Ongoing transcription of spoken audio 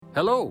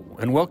Hello,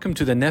 and welcome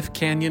to the Neff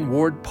Canyon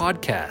Ward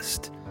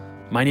Podcast.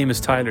 My name is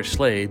Tyler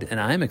Slade, and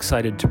I'm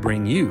excited to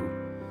bring you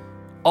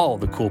all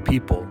the cool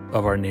people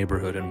of our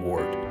neighborhood and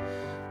ward.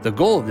 The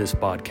goal of this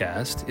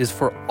podcast is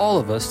for all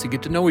of us to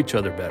get to know each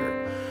other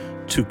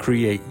better, to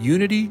create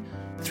unity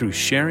through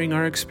sharing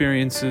our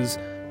experiences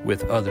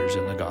with others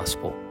in the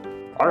gospel.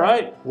 All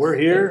right, we're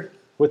here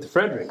with the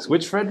Fredericks.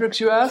 Which Fredericks,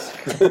 you ask?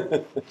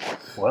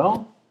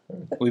 Well,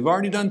 we've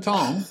already done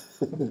Tom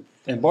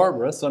and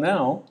Barbara, so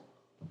now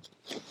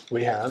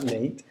we have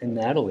Nate and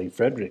Natalie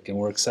Frederick, and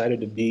we're excited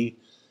to be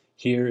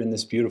here in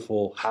this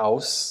beautiful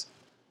house.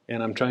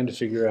 And I'm trying to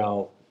figure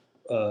out,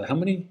 how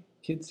many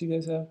kids do you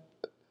guys have?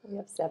 We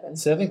have 7.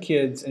 7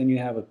 kids, and you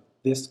have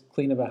this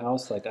clean of a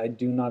house? Like, I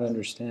do not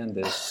understand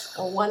this.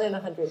 A 1 in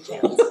 100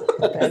 chance.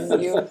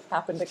 And you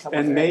happen to come.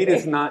 And Nate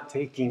is not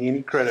taking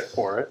any credit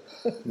for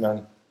it.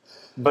 None.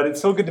 But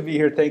it's so good to be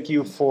here. Thank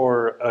you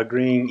for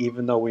agreeing,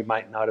 even though we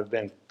might not have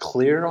been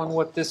clear on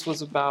what this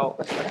was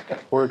about.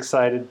 We're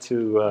excited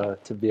to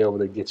be able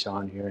to get you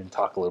on here and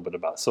talk a little bit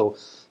about it. So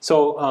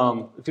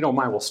if you don't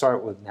mind, we'll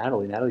start with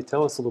Natalie. Natalie,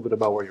 tell us a little bit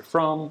about where you're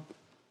from,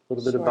 a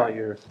little bit Sure. about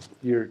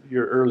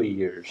your early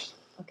years.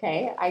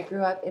 Okay, I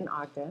grew up in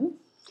Ogden.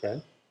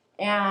 Okay.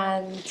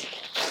 And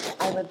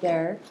I lived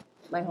there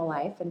my whole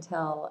life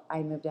until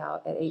I moved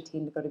out at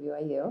 18 to go to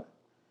BYU.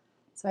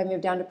 So I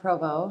moved down to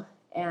Provo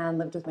and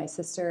lived with my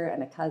sister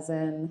and a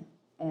cousin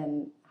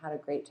and had a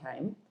great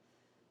time.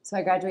 So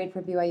I graduated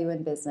from BYU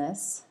in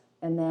business,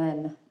 and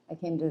then I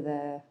came to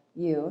the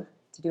U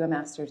to do a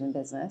master's in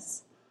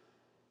business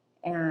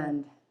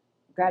and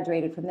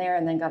graduated from there,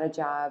 and then got a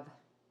job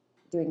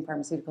doing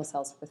pharmaceutical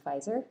sales with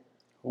Pfizer.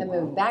 Then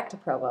moved back to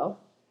Provo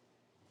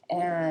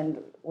and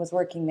was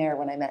working there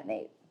when I met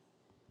Nate.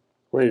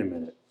 Wait a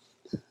minute.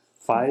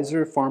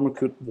 Pfizer,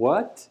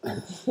 what?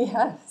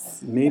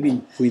 Yes.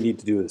 Maybe we need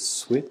to do a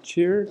switch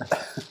here.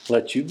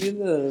 Let you be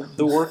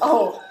the worker.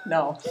 Oh,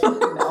 no.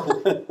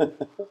 No.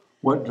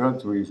 What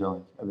drugs were you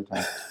selling at the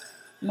time?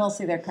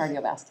 Mostly their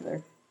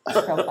cardiovascular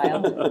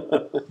profile.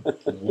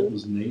 What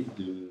was Nate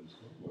doing?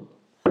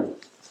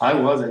 I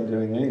wasn't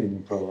doing anything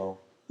in Provo.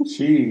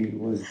 She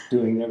was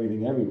doing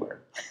everything everywhere.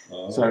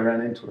 So I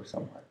ran into her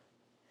somewhere.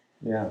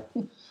 Yeah.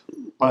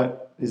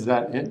 But is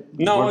that it?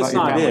 No, What it's about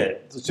your not family?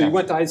 it. So you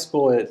went to high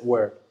school at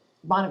where?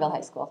 Bonneville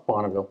High School.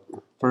 Bonneville.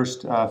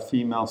 First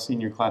female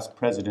senior class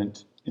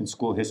president in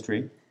school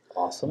history.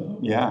 Awesome.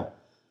 Yeah.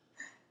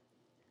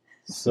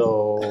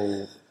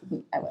 So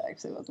I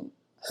actually wasn't.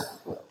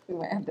 Well, we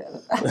might have to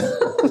edit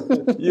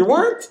that. you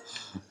weren't?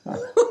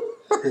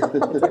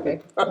 It's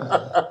okay.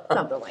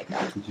 Something like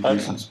that. Did you do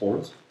some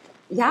sports?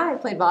 Yeah, I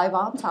played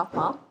volleyball and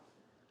softball.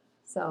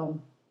 So,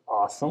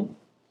 Awesome.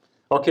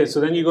 Okay, so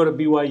then you go to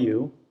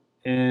BYU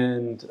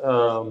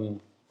and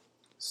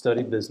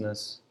study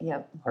business.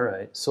 yep. All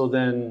right. So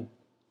then,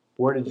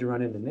 where did you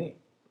run into Nate?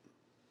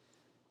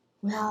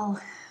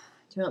 Well,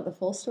 do you want the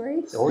full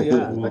story? Oh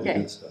yeah. All the Okay.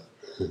 good stuff.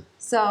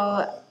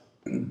 So,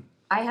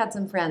 I had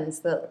some friends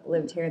that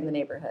lived here in the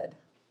neighborhood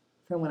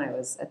from when I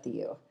was at the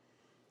U.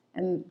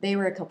 And they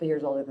were a couple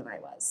years older than I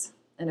was.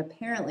 And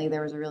apparently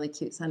there was a really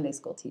cute Sunday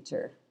school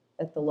teacher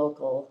at the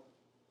local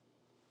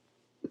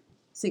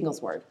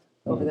singles ward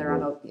over there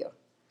on Oakview.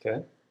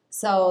 Okay.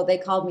 So they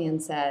called me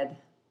and said,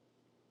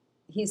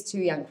 he's too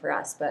young for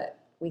us, but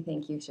we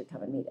think you should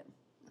come and meet him.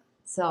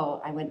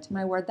 So I went to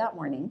my ward that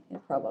morning in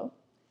Provo.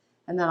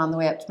 And then on the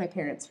way up to my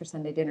parents for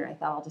Sunday dinner, I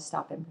thought I'll just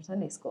stop in for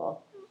Sunday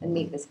school and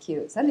meet this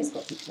cute Sunday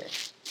school teacher.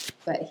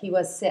 But he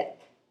was sick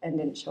and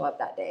didn't show up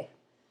that day.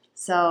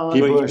 So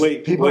People are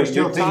you're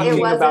still thinking talking It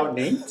about wasn't-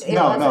 Nate? it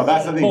No, wasn't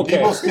that's the me. thing. Okay.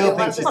 People still It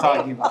think she's wasn't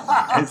talking about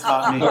me. It's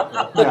not me.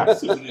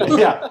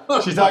 Yeah. Yeah.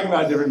 She's talking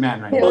about a different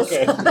man right It now. was-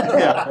 Okay.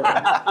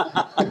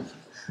 Yeah.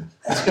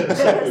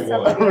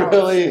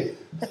 somebody else.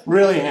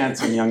 Really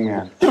handsome young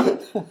man.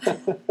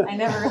 I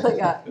never really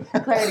got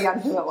clarity on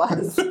who it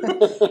was.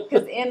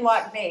 Because in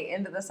walked Nate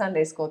into the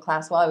Sunday school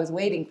class while I was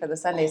waiting for the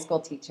Sunday school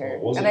teacher.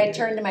 Oh, was And it I Nate?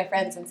 turned to my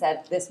friends and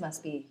said, this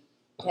must be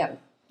him.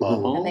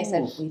 Uh-huh. And they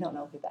said, we don't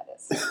know who that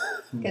is.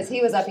 Because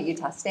he was up at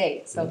Utah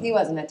State, so he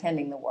wasn't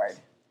attending the ward.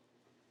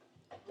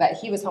 But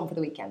he was home for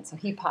the weekend, so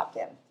he popped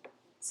in.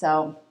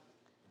 So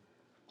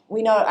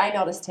I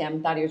noticed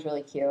him, thought he was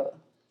really cute.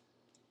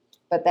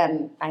 But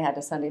then I had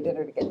a Sunday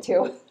dinner to get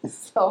to.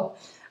 So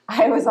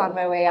I was on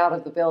my way out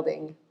of the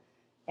building,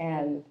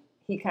 and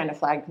he kind of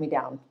flagged me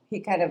down. He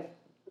kind of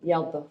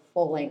yelled the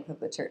full length of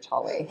the church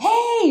hallway,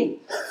 "Hey!"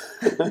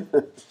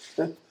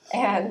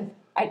 And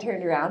I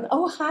turned around,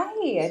 "Oh,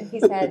 hi." And he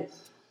said,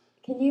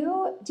 do you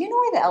know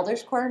where the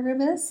elders' quorum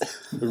room is?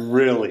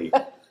 Really?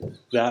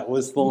 That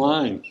was the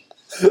line.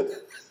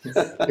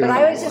 But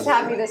I was just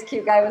happy this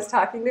cute guy was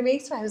talking to me,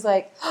 so I was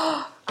like,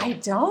 oh, I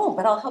don't,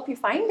 but I'll help you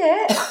find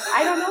it.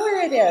 I don't know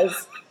where it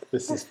is.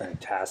 This is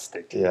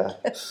fantastic. Yeah.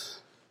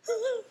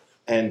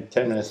 And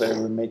 10 minutes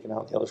later, we're making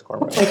out the elders'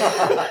 corner.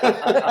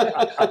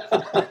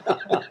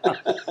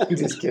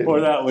 Just kidding. Or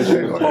that was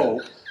your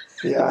hope.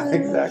 Yeah,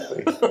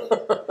 exactly.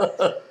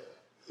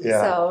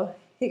 Yeah. So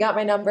he got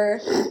my number.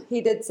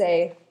 He did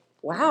say,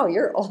 wow,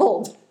 you're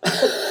old.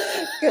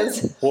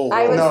 because Whoa,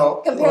 I was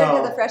no, compared to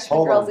well, the freshman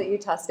hold girls on. at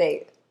Utah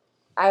State.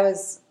 I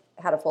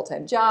had a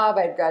full-time job.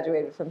 I'd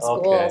graduated from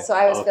school, Okay, so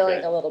I was okay.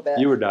 feeling a little bit.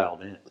 You were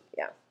dialed in.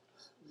 Yeah.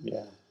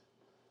 Yeah.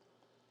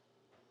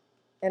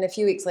 And a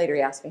few weeks later,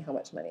 he asked me how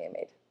much money I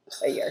made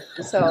a year.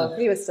 So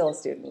he was still a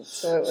student.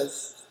 So it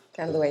was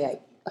kind of the way I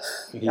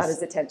got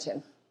his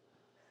attention.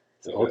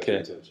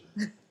 Okay.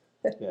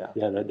 Yeah.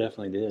 Yeah, that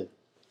definitely did.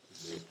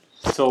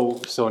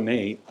 So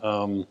Nate,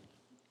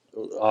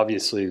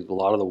 obviously a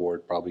lot of the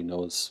ward probably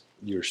knows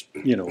your, a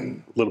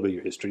little bit of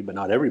your history, but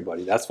not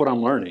everybody. That's what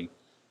I'm learning.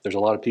 There's a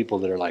lot of people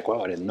that are like,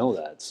 wow, I didn't know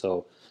that.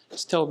 So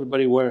just tell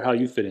everybody how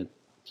you fit in.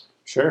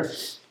 Sure.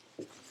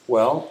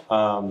 Well,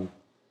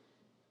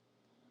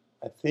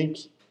 I think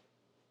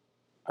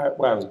I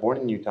was born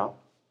in Utah.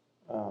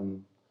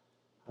 I'm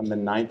the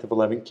 9th of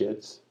 11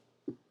 kids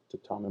to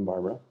Tom and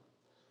Barbara.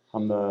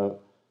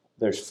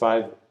 There's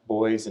 5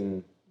 boys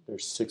and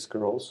there's 6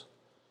 girls.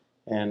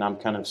 And I'm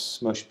kind of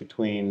smushed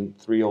between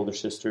 3 older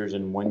sisters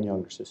and 1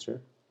 younger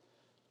sister,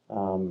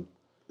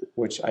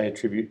 which I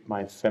attribute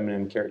my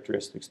feminine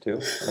characteristics to,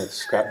 like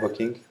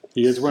scrapbooking.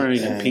 He is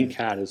wearing a pink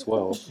hat as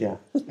well. Yeah,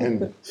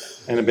 and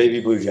a baby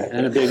blue jacket.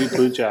 And a baby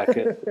blue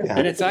jacket. Yeah.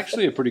 And it's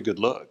actually a pretty good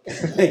look.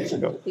 Thank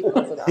you. He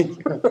pulls it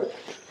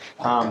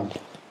off.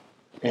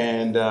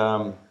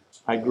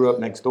 I grew up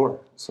next door,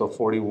 so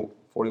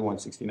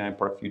 4169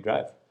 Parkview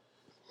Drive.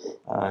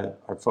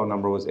 Our phone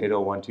number was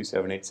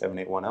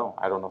 801-278-7810.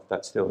 I don't know if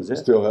that still is it.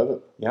 Still have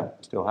it. Yeah,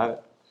 still have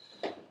it.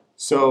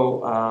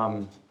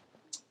 So,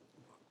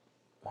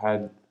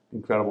 had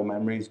incredible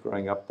memories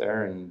growing up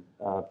there and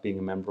being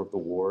a member of the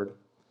ward.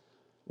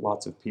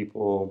 Lots of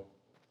people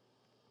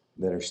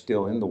that are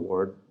still in the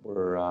ward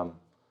were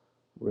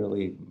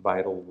really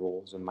vital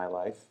roles in my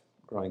life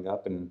growing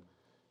up and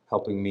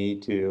helping me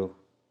to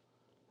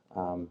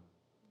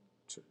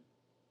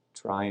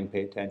try and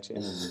pay attention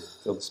and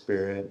feel the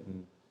spirit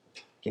and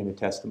gain a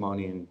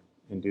testimony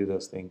and do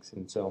those things.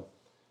 And so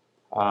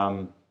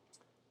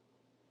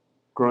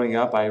growing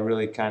up, I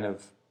really kind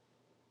of,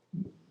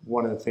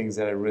 one of the things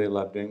that I really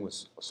loved doing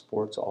was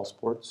sports, all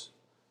sports.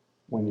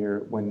 When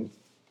you're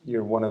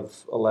one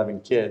of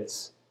 11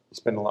 kids, you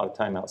spend a lot of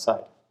time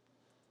outside.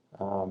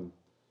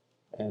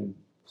 And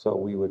so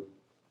we would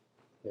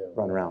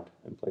run around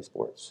and play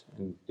sports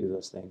and do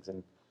those things.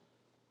 And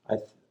I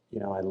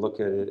look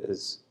at it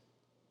as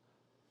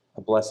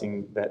a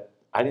blessing that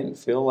I didn't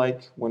feel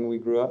like when we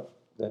grew up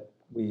that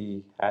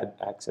we had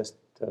access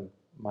to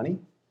money.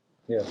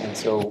 Yeah. And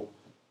so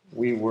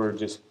we were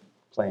just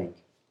playing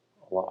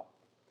a lot.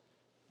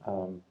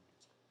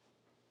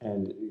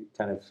 And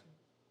kind of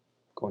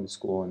going to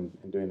school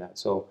and doing that.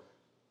 So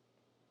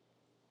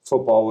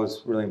football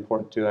was really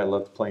important too. I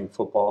loved playing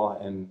football,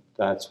 and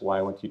that's why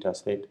I went to Utah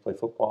State to play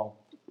football.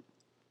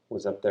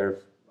 Was up there.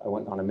 I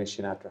went on a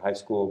mission after high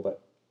school,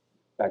 but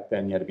back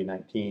then you had to be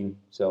 19,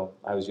 so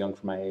I was young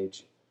for my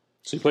age.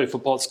 So you played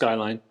football at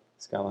Skyline.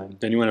 Skyline.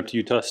 Then you went up to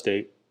Utah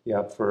State.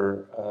 Yeah,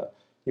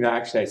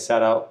 actually I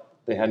sat out.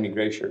 They had me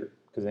gray shirt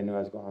because they knew I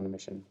was going on a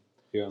mission.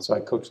 Yeah. So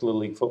I coached Little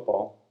League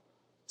football,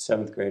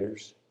 7th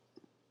graders.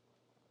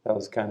 That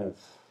was kind of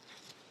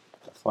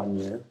a fun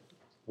year.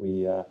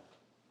 We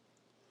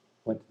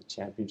went to the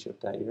championship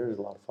that year. It was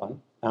a lot of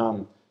fun.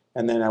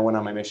 And then I went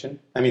on my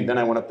mission. Then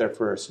I went up there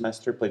for a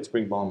semester, played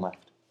spring ball and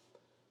left.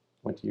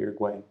 Went to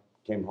Uruguay,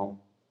 came home.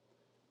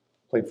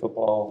 Played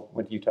football,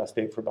 went to Utah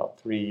State for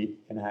about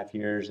 3.5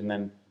 years. And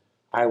then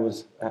I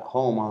was at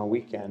home on a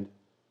weekend,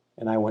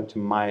 and I went to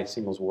my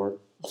singles ward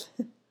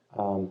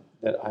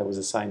that I was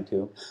assigned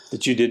to.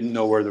 That you didn't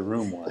know where the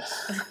room was.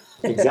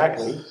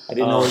 Exactly. I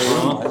didn't know where the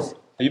room was.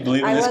 Are you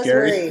believing I this, was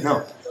Gary? worried.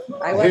 No.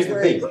 I was Here's the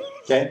worried. thing,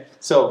 okay?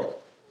 So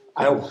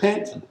I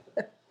went,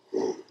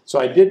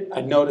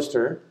 I noticed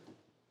her,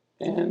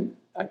 and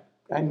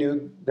I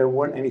knew there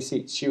weren't any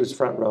seats. She was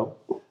front row.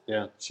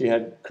 Yeah. She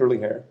had curly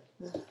hair,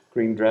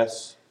 green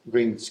dress,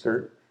 green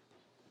skirt,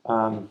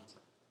 and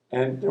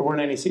there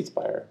weren't any seats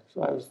by her.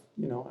 So I was,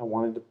 I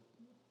wanted to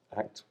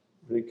act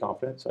really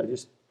confident, so I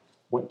just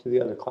went to the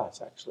other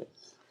class, actually.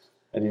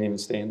 I didn't even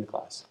stay in the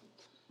class.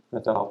 I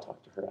thought I'll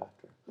talk to her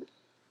after.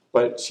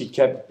 But she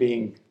kept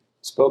being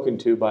spoken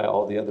to by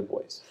all the other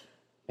boys.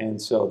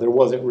 And so there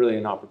wasn't really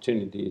an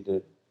opportunity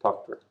to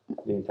talk to her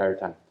the entire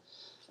time.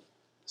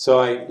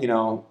 So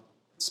the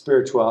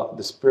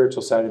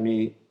spiritual side of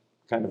me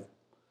kind of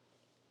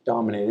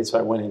dominated. So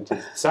I went into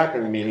the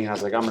sacrament meeting. I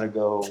was like, I'm going to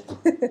go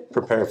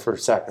prepare for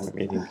sacrament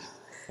meeting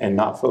and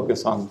not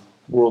focus on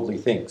worldly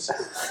things.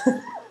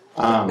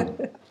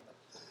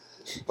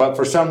 But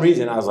for some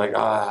reason, I was like,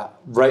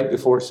 right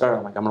before it started,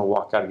 I'm like, I'm going to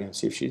walk out again and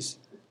see if she's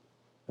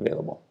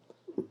available.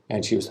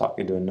 And she was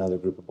talking to another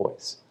group of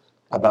boys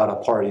about a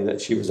party that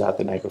she was at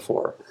the night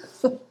before.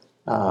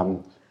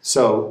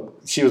 So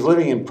she was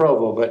living in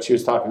Provo, but she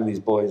was talking to these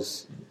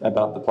boys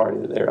about the party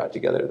that they were at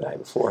together the night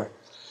before.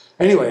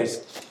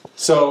 Anyways,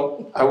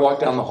 so I walk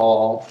down the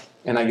hall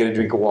and I get a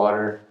drink of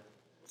water.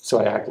 So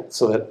I act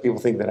so that people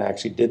think that I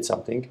actually did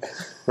something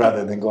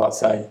rather than go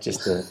outside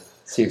just to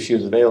see if she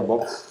was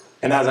available.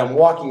 And as I'm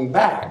walking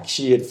back,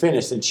 she had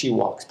finished and she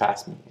walks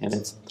past me. And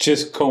it's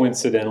Just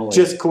coincidentally.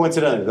 just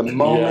coincidentally. The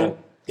moment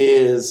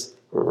is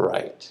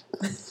right.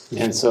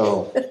 And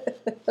so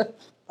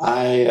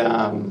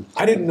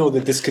I didn't know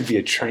that this could be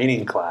a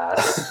training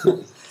class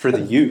for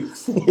the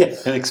youth, yeah.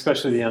 and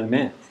especially the young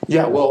men.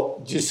 Yeah,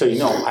 well, just so you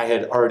know, I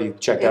had already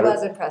checked It out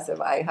was her, impressive,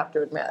 I have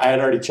to admit. I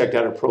had already checked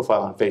out her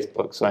profile on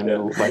Facebook, so I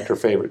knew like her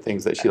favorite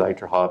things that she liked,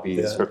 her hobbies,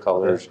 Yeah. her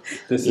colors,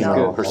 This is you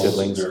know, good. her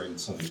siblings, Very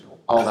insightful.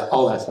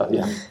 all that stuff.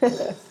 Yeah,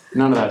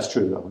 none of that's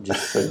true though.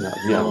 Just so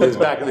you know, it was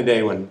back in the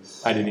day when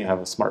I didn't even have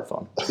a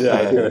smartphone. Yeah,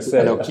 I was gonna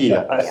say.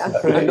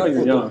 Nokia. I know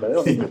you're young, but I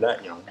don't think you're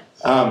that young.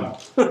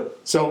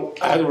 So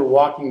as we're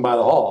walking by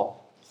the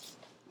hall,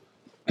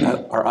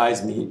 our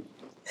eyes meet,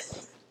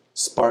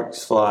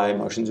 sparks fly,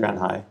 emotions ran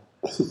high,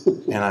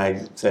 and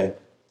I say,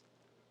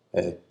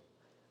 "Hey,"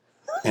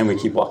 and we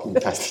keep walking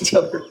past each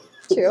other.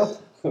 True.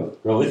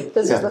 Really?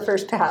 This Yeah. is the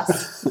first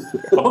pass.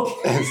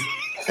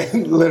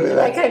 And literally, I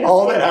that's kind of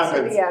all saved that us to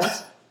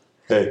happens.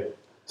 the end.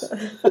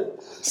 Hey,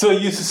 So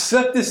you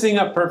set this thing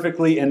up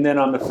perfectly, and then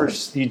on the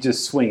first, you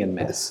just swing and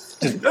miss.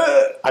 Just,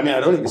 I mean, I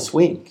don't even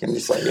swing. I'm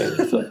just like, yeah,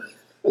 it's like,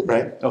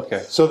 right?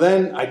 okay. So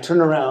then I turn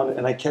around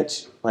and I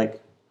catch,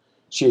 like,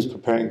 she was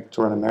preparing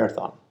to run a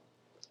marathon.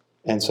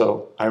 And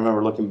so I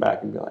remember looking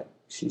back and being like,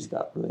 she's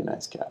got really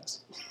nice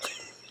calves.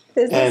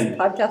 Is this And-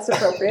 podcast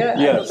appropriate?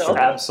 Yes, I don't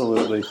know.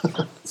 absolutely.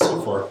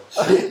 So far.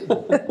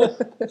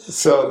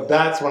 So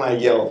that's when I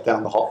yelled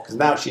down the hall. Because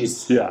now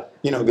she's, Yeah.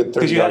 you know, a good 30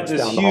 Because you had yards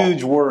this down the hall.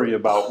 huge worry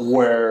about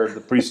where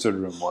the priesthood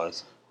room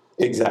was.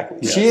 Exactly.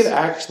 Yes. She had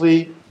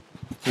actually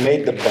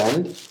made the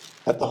bend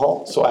at the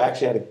hall. So I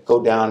actually had to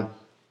go down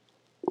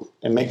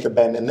and make the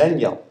bend and then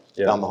yell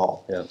Yeah. down the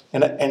hall. Yeah.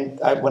 And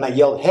when I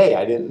yelled, hey,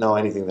 I didn't know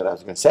anything that I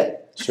was going to say.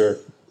 Sure.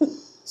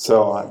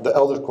 So the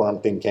Elders Quorum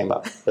thing came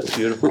up. That's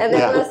beautiful. And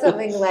there Yeah. was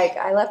something like,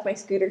 I left my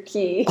scooter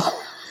key.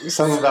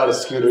 Something about a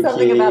scooter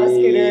Something key. about a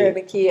scooter and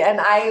a key. And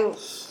I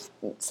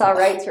saw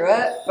right through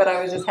it, but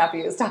I was just happy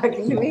he was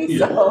talking to me.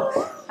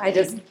 So I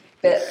just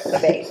bit the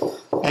bait.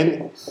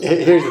 And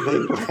here's the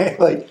thing, right?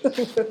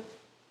 Like,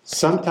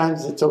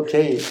 sometimes it's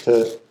okay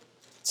to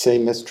say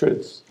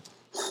mistruths.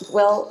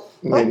 Well,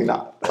 Maybe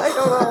not. I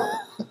don't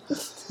know.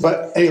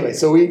 But anyway,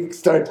 so we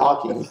started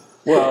talking.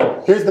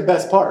 Well, Here's the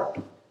best part.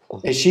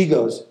 And she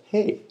goes,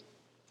 hey,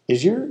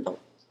 is your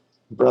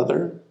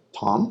brother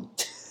Tom?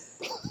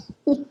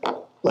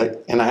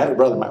 Like, and I have a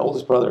brother, my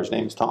oldest brother, his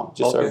name is Tom,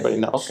 just so okay.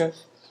 everybody knows. Okay.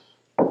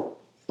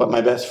 But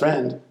my best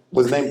friend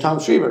was named Tom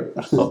Schriever.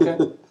 Okay.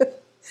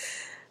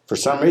 For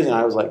some reason,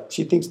 I was like,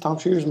 she thinks Tom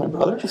Schriever is my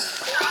brother?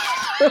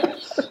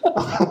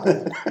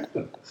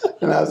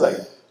 And I was like,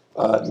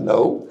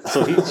 no.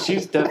 So she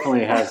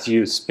definitely has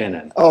you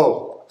spinning.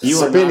 Oh, You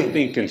are spinning. not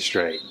thinking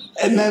straight.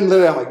 And then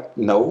literally I'm like,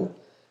 no.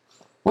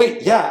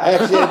 Wait, yeah, I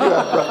actually do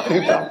have a brother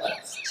named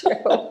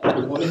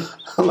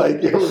Tom.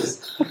 Like,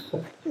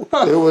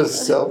 it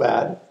was so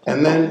bad.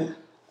 And then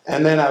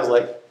I was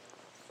like,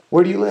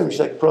 where do you live? And she's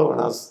like, Provo.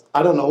 And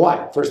I don't know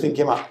why. First thing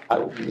came out, I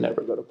would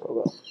never go to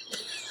Provo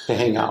to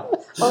hang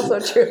out. Also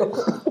true.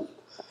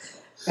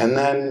 And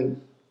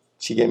then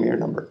she gave me her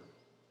number.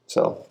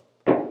 So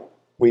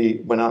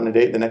we went on a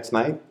date the next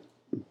night.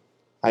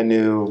 I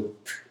knew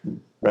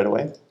right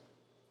away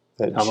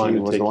that How long she did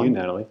it was take the you, one.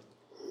 Natalie?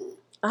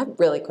 I'm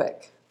really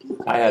quick.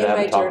 I had to have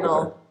In a my talk with her.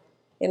 journal,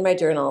 in my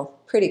journal,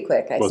 pretty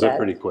quick, I Was said it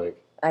pretty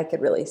quick? I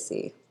could really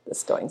see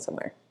this going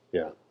somewhere.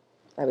 Yeah.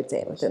 I would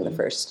say within the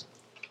first.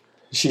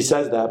 She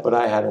says that, but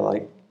I had to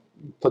like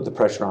put the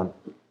pressure on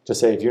to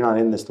say, if you're not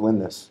in this to win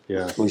this,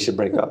 Yeah. we should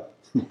break up.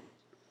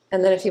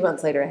 And then a few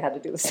months later, I had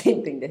to do the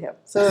same thing to him.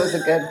 So it was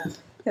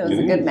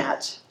a good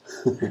match.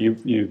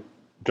 You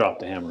dropped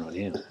the hammer on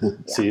him.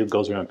 See, it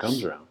goes around,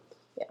 comes around.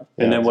 Yeah.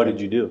 And then what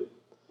did you do?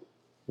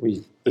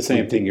 We The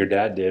same thing your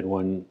dad did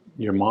when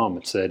your mom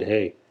had said,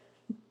 hey,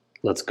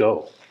 let's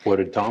go. What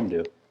did Tom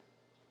do?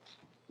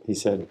 he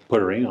said,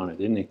 Put a ring on it,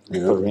 didn't he? put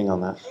a ring on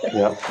that.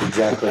 Yeah,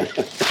 exactly.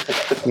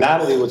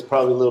 Natalie was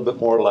probably a little bit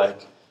more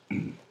like,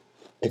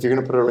 if you're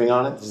going to put a ring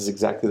on it, this is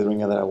exactly the ring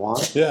that I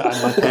want. Yeah,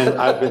 I might. And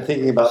I've been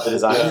thinking about the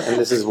design, and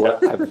this is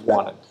what I've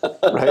wanted,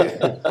 right?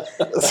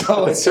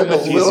 So it took a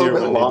much little easier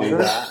bit when they do longer.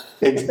 that.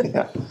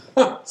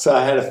 Yeah. So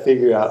I had to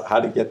figure out how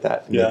to get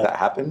that and Yeah. make that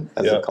happen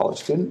as Yeah. a college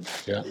student.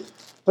 Yeah.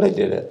 But I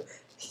did it.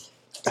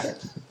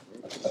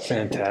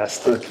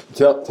 Fantastic.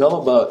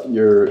 Tell about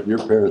your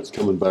parents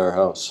coming by our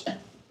house.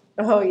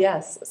 Oh,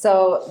 yes.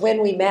 So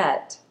when we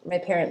met, my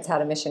parents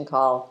had a mission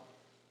call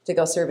to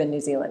go serve in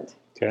New Zealand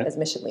Okay. as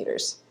mission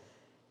leaders.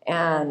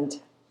 And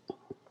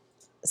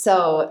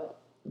so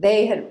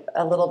they had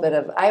a little bit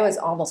of, I was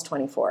almost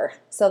 24.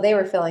 So they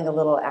were feeling a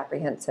little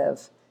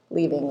apprehensive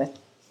leaving with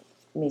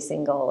me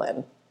single.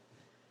 And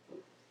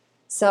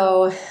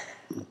so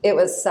it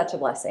was such a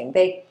blessing.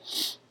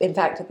 In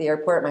fact, at the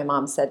airport, my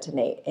mom said to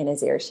Nate in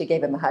his ear, she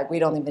gave him a hug.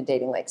 We'd only been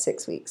dating like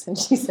 6 weeks. And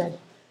she said,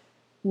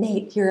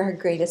 Nate, you're our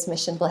greatest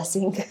mission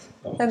blessing.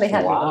 And they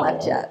hadn't even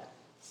left yet.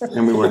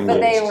 And we weren't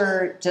But they engaged.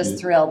 were just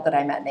thrilled that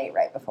I met Nate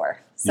right before.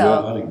 You're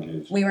not So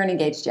engaged. we weren't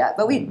engaged yet,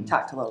 but we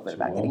talked a little bit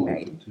about getting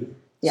married. Too.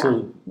 Yeah. So-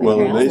 My Well,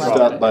 and they parents loved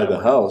stopped it. by the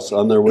house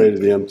on their way to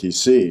the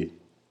MTC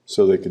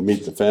so they could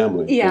meet the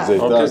family. Yeah. Because they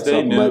Oh, thought 'cause they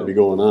something knew. might be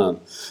going on.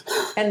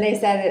 And they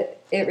said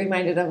it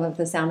reminded them of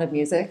The Sound of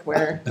Music,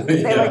 where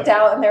they looked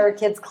out and there were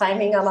kids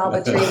climbing on all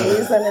the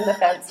trees and in the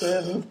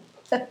fences.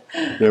 Yeah,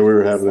 we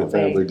were having So a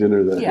family they-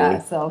 dinner that Yeah,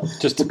 day. so.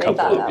 Just a they couple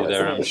thought of that you was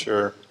there, I'm neat.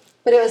 sure.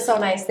 But it was so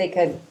nice they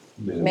could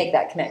Yeah. make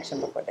that connection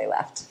before they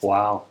left.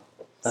 Wow.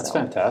 That's So-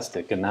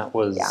 fantastic. And that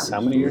was Yeah.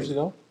 how many years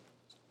ago?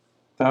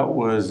 That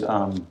was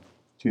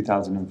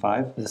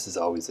 2005. This is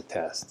always a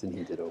test, and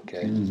he did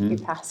okay. We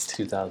passed.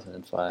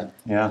 2005.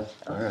 Yeah.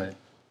 All right.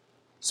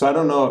 So I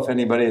don't know if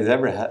anybody has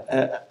ever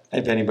had,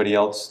 if anybody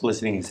else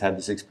listening has had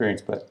this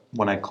experience, but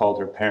when I called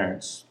her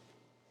parents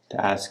to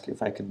ask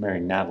if I could marry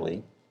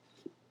Natalie,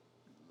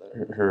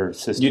 her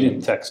sister. You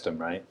didn't text him,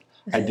 right?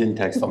 I didn't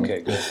text them.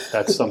 Okay, good.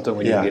 That's something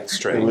we need to get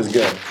straight. It was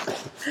good.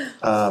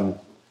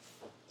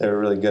 They were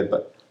really good,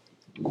 but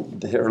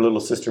her little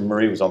sister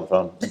Marie was on the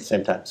phone at the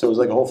same time. So it was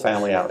like a whole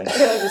family outing. It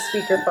was a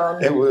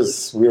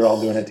speakerphone We were all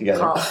doing it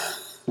together. call.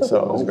 So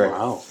it was Oh, great.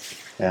 wow.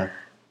 Yeah.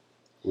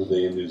 Were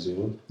they in New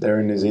Zealand? They're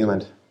in New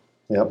Zealand.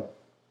 Yep.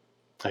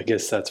 I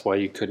guess that's why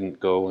you couldn't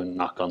go and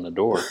knock on the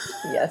door.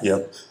 Yes.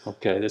 Yep.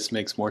 Okay, this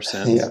makes more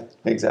sense. Yeah,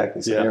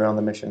 exactly. So Yeah. you're on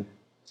the mission.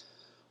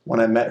 When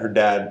I met her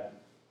dad,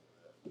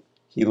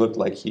 he looked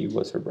like he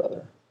was her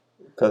brother.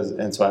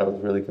 And so I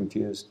was really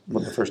confused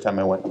when the first time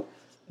I went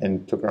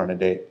and took her on a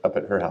date up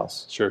at her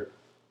house. Sure.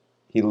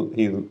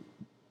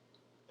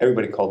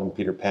 Everybody called him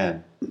Peter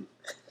Pan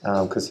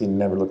because he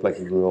never looked like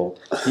he grew old.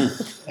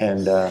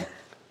 And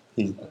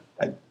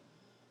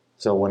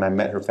so when I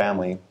met her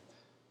family,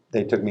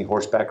 they took me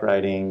horseback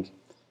riding.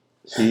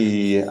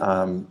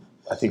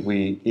 I think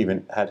we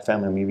even had a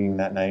family meeting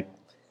that night.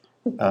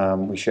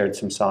 We shared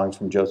some songs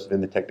from Joseph in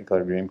the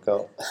Technicolor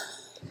Dreamcoat.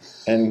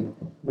 And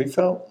we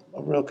felt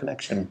a real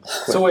connection.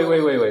 So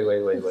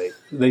wait.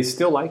 They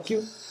still like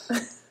you?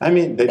 I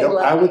mean, they don't.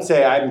 love I would me.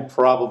 say I'm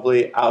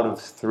probably out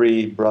of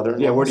 3 brothers.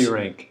 Yeah, where do you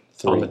rank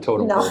on the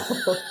totem No,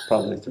 pole?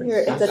 Probably 3.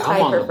 it's a I'm tie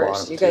on for the first.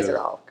 bottom, You guys too. are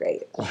all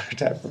great.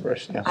 Type of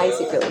person, yeah. I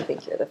secretly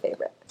think you're the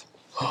favorite.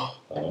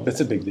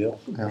 That's a big deal.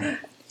 Yeah.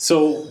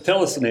 So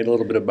tell us, Nate, a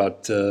little bit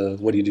about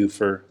what do you do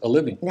for a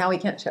living? Now we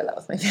can't share that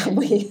with my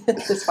family.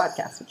 This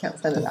podcast, we can't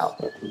send it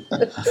out.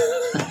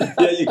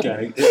 Yeah, you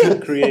can.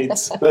 It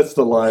creates. That's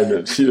the line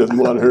that she doesn't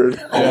want heard.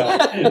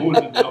 Yeah.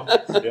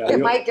 It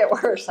might get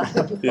worse. I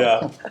don't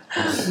know.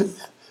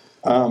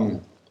 Yeah.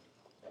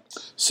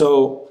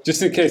 So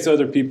Just in case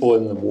other people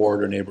in the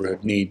ward or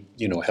neighborhood need,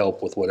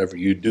 help with whatever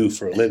you do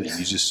for a living,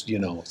 you just,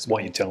 why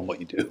don't you tell them what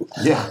you do?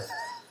 yeah.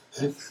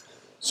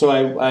 So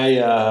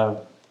I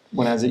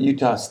when I was at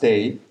Utah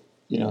State,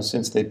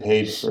 since they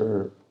paid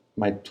for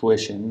my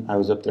tuition, I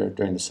was up there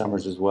during the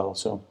summers as well.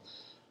 So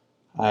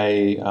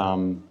I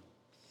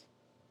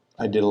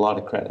did a lot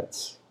of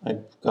credits. I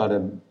got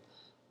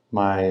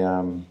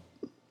my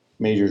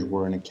majors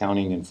were in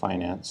accounting and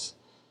finance.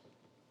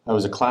 I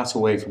was a class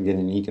away from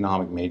getting an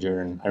economic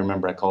major, and I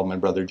remember I called my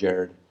brother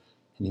Jared,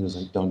 and he was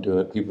like, "Don't do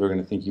it. People are going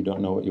to think you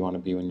don't know what you want to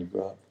be when you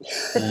grow up."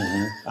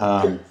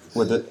 And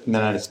then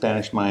I had a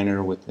Spanish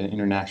minor with an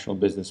international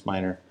business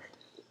minor,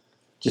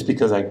 just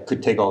because I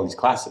could take all these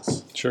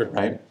classes. Sure.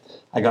 Right?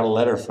 I got a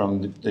letter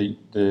from the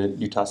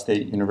Utah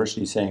State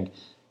University saying,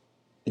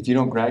 if you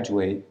don't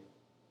graduate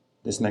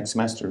this next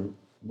semester,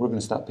 we're going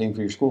to stop paying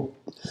for your school,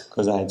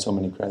 because I had so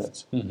many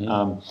credits.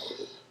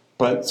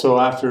 But so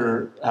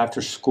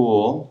after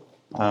school,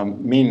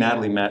 me and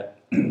Natalie met.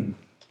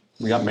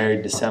 We got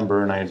married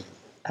December, and I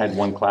had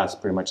one class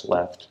pretty much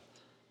left.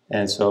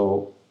 And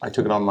so I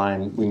took it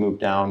online. We moved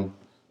down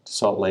to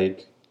Salt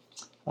Lake.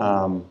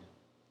 And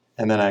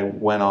then we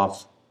went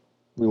off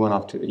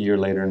to a year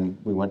later, and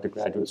we went to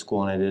graduate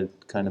school, and I did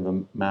kind of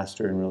a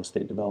master in real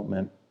estate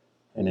development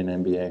and an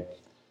MBA.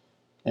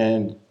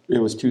 And it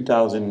was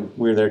 2000,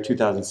 we were there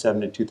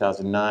 2007 to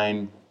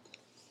 2009.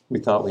 We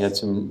thought we had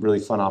some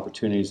really fun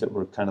opportunities that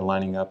were kind of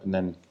lining up, and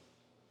then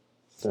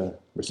the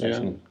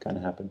recession kind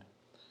of happened.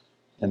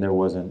 And there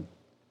wasn't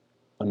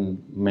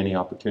many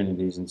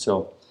opportunities. And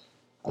so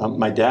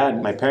my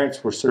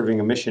parents were serving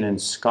a mission in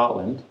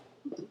Scotland,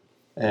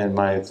 and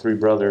my 3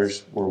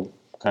 brothers were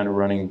kind of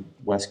running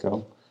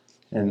Wesco.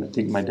 And I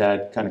think my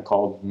dad kind of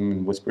called them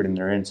and whispered in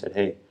their ear and said,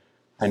 "Hey,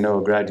 I know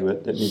a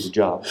graduate that needs a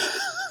job,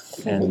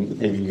 and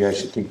maybe you guys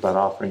should think about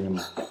offering him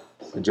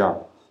a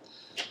job."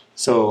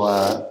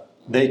 So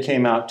they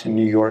came out to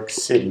New York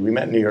City. We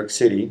met in New York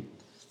City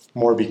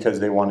more because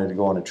they wanted to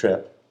go on a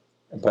trip.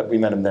 But we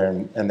met them there,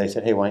 and they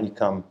said, "Hey, why don't you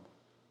come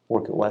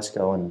work at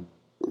Wesco, and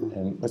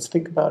let's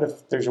think about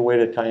if there's a way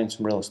to tie in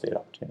some real estate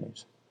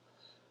opportunities."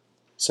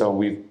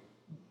 So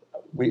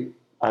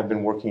I've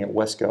been working at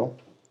Wesco,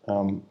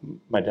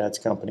 my dad's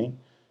company,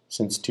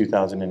 since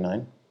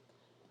 2009.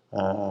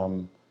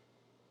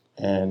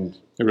 And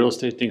The real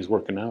estate thing's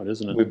working out,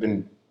 isn't it?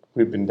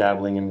 we've been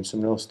dabbling in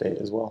some real estate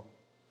as well.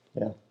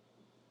 Yeah.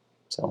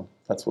 So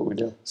that's what we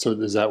do. So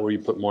is that where you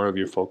put more of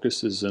your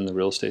focus, is in the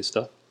real estate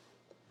stuff?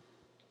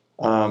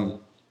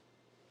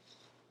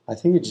 I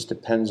think it just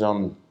depends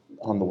on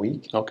the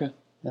week. Okay.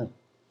 Yeah. All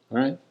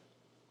right.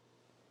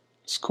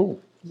 It's cool.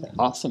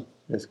 Awesome.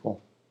 It's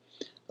cool.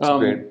 It's a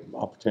great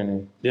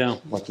opportunity. Yeah.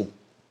 Lucky.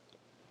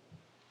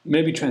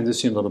 Maybe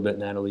transition a little bit,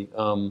 Natalie.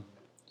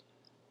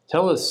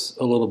 Tell us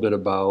a little bit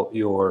about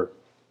your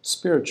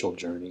spiritual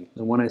journey.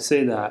 And when I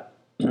say that,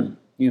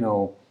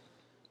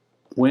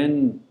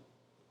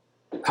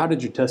 how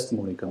did your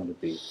testimony come to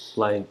be?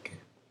 Like,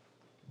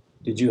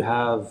 did you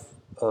have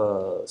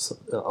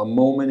a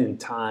moment in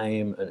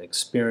time, an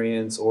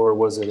experience, or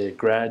was it a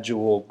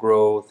gradual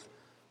growth?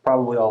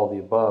 Probably all of the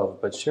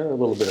above, but share a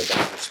little bit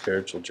about your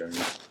spiritual journey.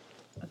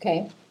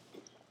 Okay.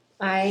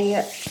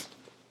 I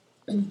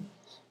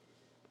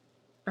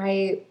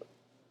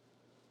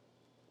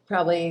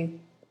probably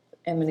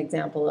am an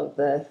example of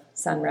the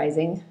sun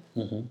rising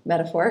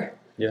metaphor.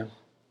 Yeah.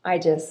 I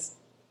just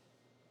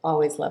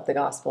always loved the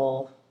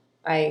gospel.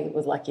 I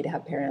was lucky to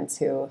have parents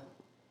who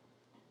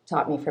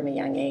taught me from a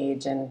young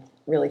age and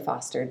really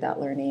fostered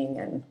that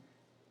learning,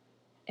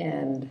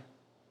 and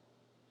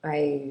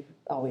I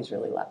always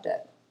really loved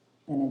it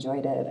and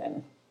enjoyed it.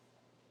 And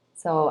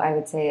so I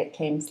would say it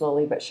came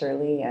slowly but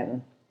surely,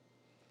 and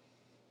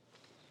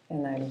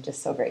I'm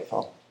just so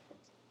grateful.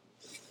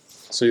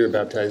 So you were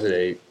baptized at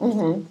 8.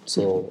 Mm-hmm.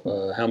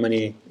 So how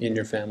many in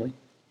your family?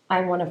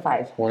 I'm one of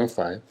 5. One of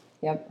 5.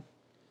 Yep.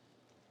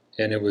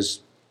 And it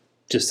was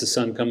just the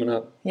sun coming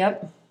up.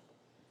 Yep.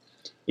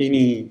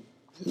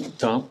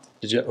 Tom,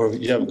 did you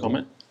have a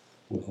comment?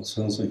 Well, it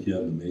sounds like you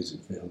have an amazing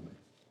family.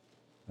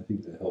 I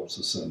think that helps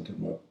the son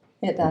come up.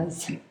 It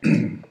does.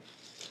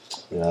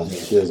 Yeah,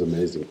 she has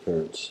amazing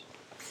parents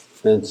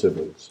and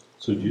siblings.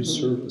 So did you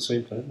serve at the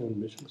same time on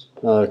missions?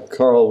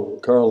 Carl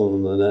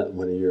and Lynette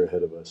went a year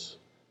ahead of us.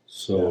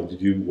 So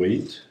did you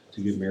wait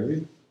to get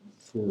married?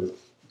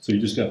 So you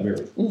just got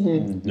married?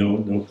 Mm-hmm. No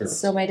parents?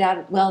 So my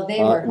dad, well, they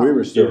were home. We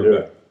were still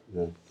here.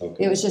 Yeah.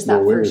 Okay. It was just that No,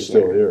 we were first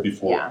still year. here.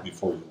 Before Yeah. you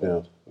Yeah.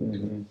 left.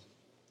 Okay.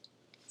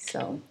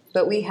 So,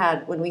 but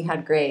when we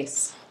had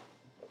Grace,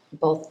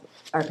 both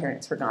our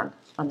parents were gone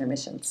on their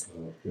missions.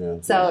 Yeah.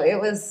 So it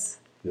was,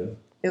 Yeah.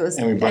 And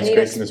we blessed I needed-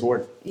 Grace in this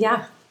ward.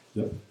 Yeah.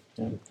 Yep.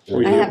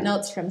 Were I you, have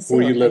notes from Sue.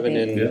 were you I living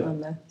think, in- on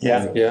the,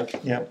 Yeah. yeah.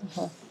 Yeah.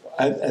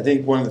 I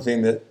think one of the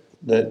things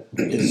that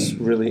is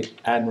really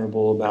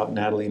admirable about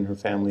Natalie and her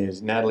family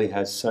is Natalie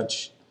has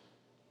such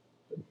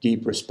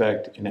deep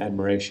respect and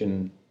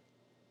admiration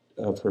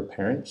of her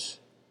parents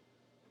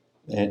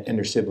and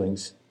her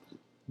siblings,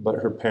 but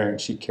her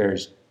parents she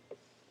cares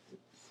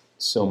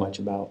so much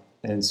about.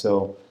 And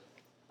so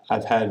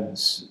I've had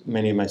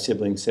many of my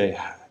siblings say,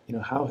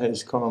 how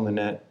has Carl and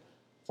Lynette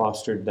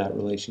fostered that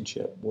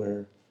relationship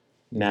where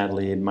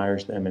Natalie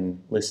admires them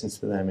and listens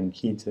to them and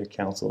heeds their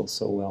counsel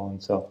so well?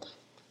 And so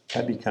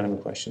that'd be kind of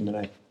a question that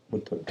I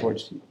would put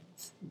towards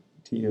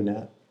to you,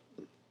 Nat.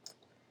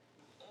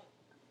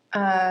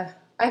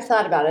 I've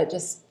thought about it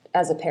just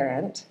as a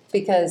parent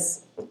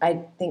because I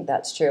think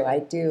that's true. I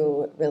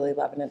do really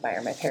love and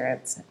admire my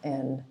parents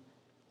and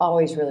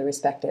always really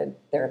respected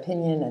their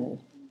opinion and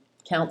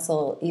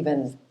counsel,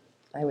 even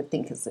I would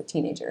think as a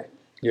teenager,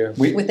 Yeah.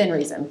 within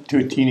reason. To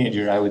a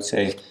teenager, I would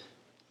say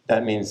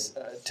that means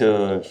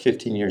to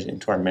 15 years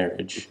into our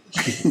marriage.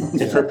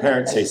 If her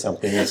parents say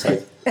something, it's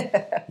like,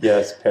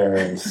 yes,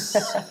 parents.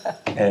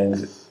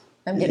 And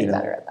I'm getting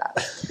better at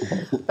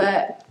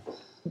that.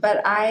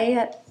 But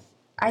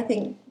I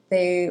think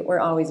they were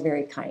always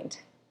very kind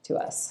to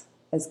us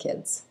as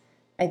kids.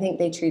 I think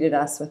they treated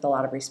us with a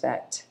lot of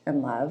respect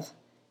and love.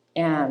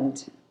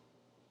 And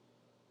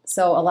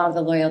so a lot of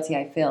the loyalty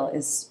I feel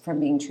is from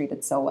being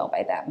treated so well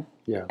by them.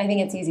 Yeah. I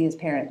think it's easy as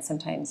parents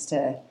sometimes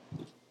to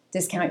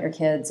discount your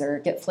kids or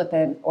get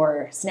flippant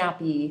or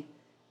snappy.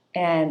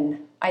 And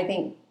I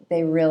think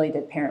they really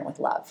did parent with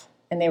love.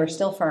 And they were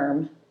still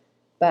firm,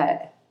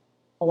 but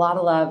a lot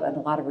of love and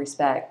a lot of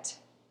respect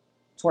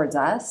towards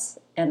us.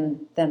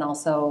 And then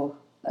also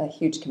a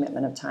huge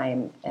commitment of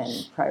time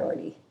and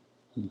priority.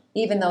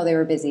 Even though they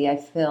were busy, I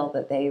feel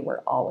that they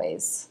were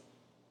always,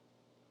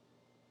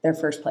 their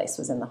first place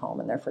was in the home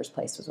and their first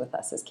place was with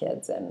us as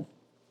kids, and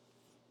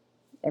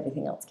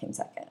everything else came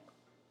second.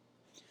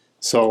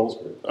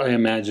 So I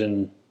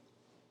imagine,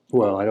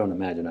 well, I don't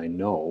imagine, I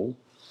know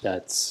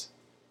that's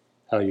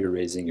how you're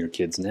raising your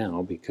kids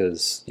now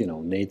because,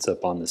 Nate's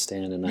up on the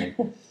stand and I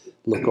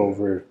look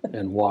over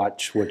and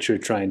watch what you're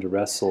trying to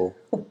wrestle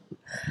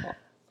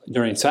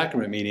during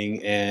sacrament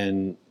meeting,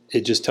 and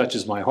it just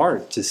touches my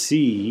heart to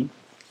see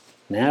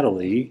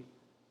Natalie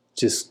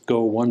just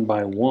go one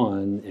by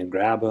one and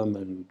grab them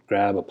and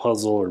grab a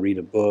puzzle or read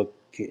a book.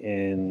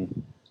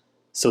 And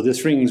so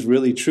this rings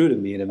really true to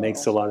me, and it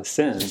makes a lot of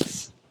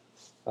sense.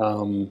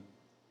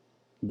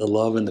 The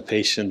love and the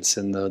patience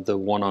and the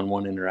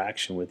one-on-one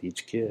interaction with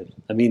each kid.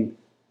 I mean,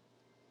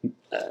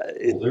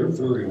 Well, they're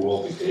very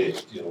well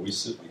behaved. We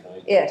sit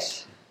behind them.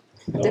 Ish.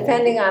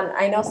 Depending on,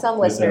 I know some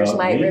listeners Without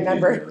might me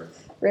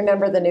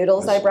remember the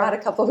noodles I brought a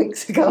couple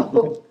weeks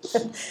ago.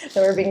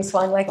 They were being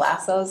swung like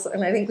lassos,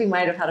 and I think we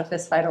might have had a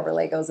fist fight over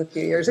Legos a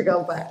few years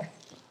ago, but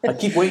I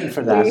keep waiting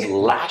for that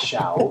lash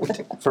out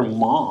from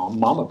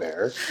Mama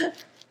Bear,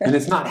 and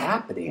it's not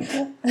happening.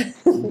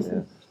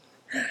 Yeah.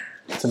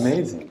 It's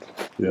amazing.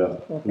 Yeah.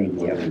 well, thank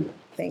you.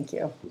 thank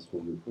you. That's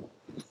wonderful.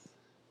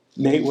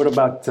 Nate, what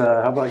about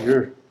how about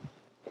your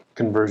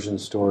conversion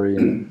story,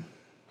 and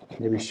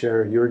maybe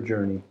share your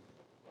journey?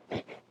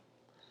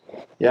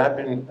 Yeah, I've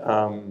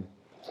been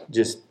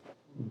just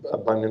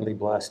abundantly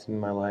blessed in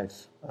my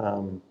life.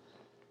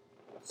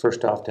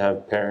 First off, to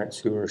have parents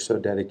who are so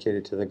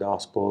dedicated to the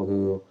gospel,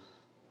 who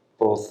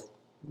both,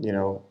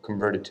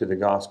 converted to the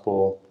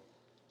gospel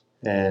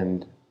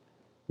and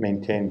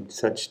maintained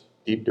such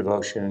deep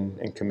devotion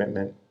and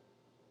commitment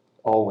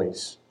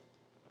always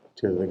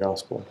to the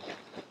gospel.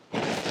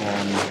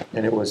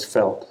 And it was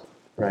felt,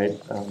 right?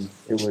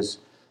 It was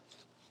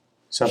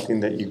something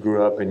that you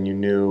grew up and you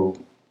knew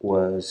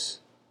was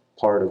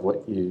part of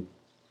what you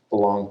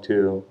belonged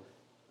to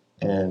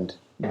and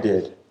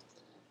did.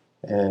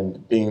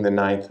 And being the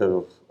ninth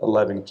of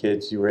 11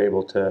 kids, you were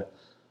able to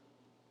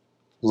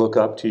look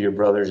up to your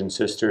brothers and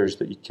sisters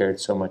that you cared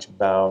so much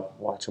about,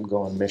 watch them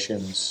go on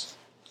missions,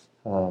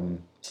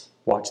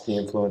 watch the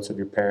influence of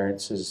your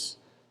parents as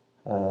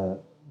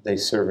they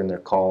serve in their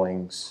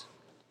callings.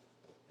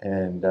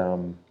 And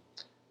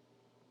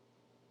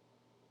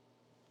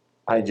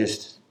I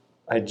just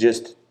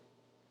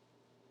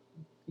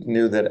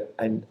knew that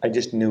I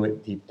just knew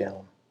it deep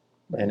down.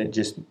 And it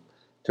just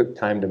took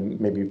time to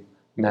maybe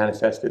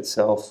manifest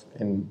itself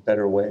in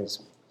better ways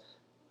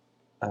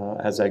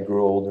as I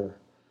grew older.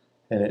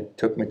 And it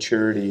took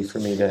maturity for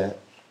me to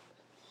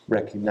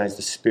recognize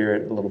the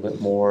Spirit a little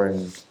bit more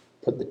and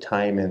put the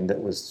time in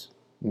that was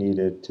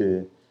needed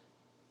to,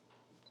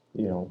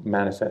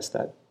 manifest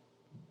that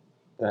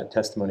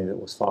testimony that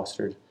was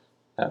fostered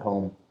at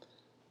home.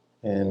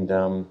 And,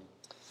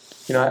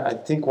 I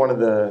think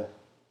a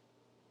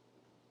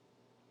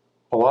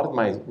lot of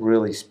my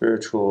really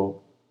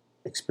spiritual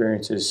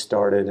experiences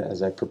started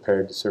as I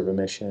prepared to serve a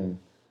mission,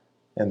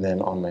 and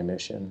then on my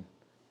mission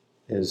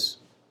is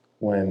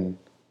when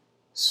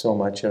so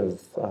much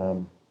of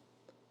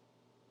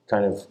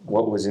kind of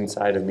what was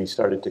inside of me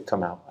started to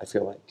come out, I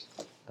feel like.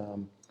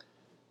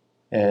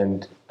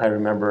 And I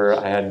remember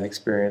I had an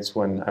experience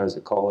when I was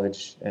at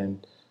college,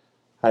 and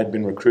I'd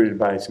been recruited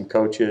by some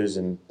coaches,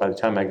 and by the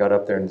time I got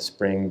up there in the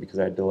spring, because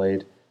I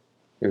delayed,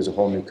 it was a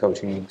whole new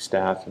coaching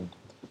staff,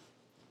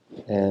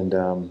 and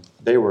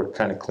they were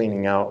kind of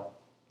cleaning out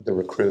the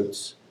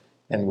recruits.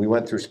 And we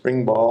went through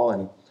spring ball,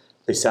 and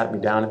they sat me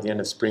down at the end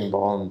of spring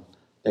ball, and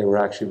they were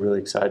actually really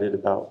excited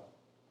about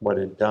what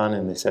it had done,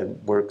 and they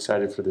said, "We're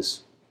excited for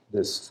this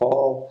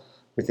fall.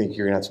 We think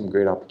you're going to have some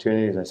great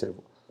opportunities." And I said,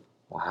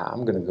 "Wow,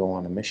 I'm going to go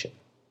on a mission."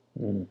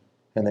 And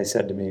they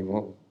said to me,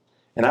 well,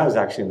 and I was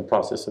actually in the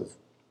process of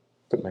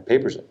putting my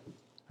papers in.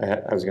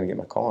 I was going to get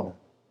my call in a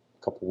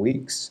couple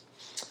weeks.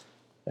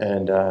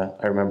 And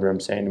I remember him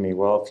saying to me,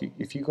 "Well,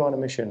 if you go on a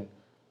mission,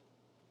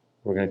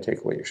 we're going to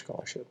take away your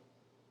scholarship."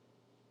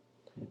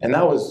 And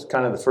that was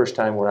kind of the first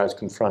time where I was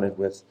confronted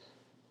with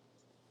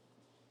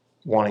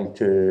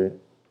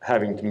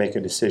having to make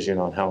a decision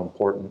on how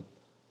important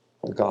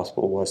the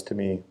gospel was to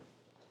me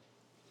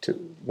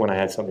when I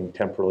had something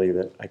temporally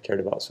that I cared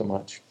about so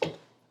much.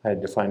 I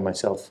had defined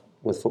myself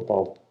with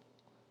football.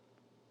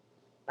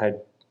 I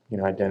had,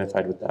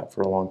 identified with that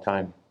for a long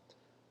time.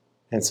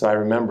 And so I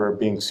remember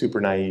being super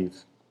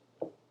naive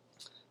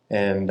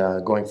and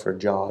going for a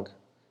jog,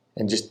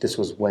 and just this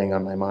was weighing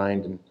on my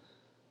mind. And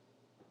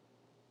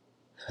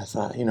I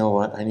thought, you know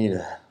what, I need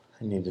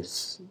to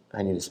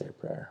say a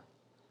prayer.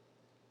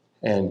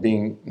 And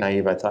being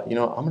naive, I thought, I'm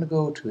going to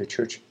go to a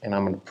church and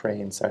I'm going to pray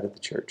inside of the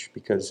church,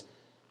 because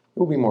it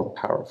will be more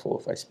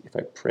powerful if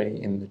I pray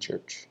in the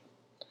church.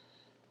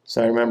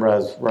 So I remember I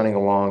was running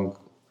along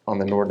on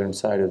the northern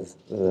side of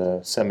the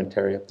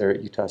cemetery up there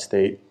at Utah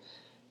State,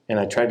 and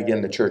I tried to get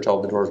in the church.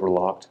 All the doors were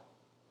locked.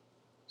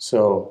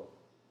 So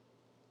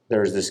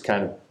there was this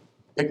kind of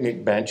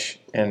picnic bench,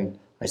 and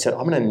I said,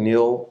 I'm going to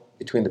kneel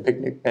between the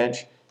picnic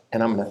bench,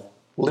 and I'm going to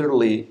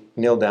literally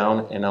kneel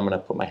down, and I'm going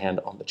to put my hand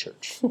on the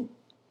church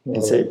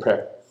and say a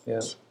prayer.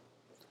 Yeah.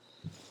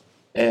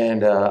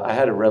 And I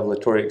had a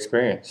revelatory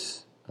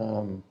experience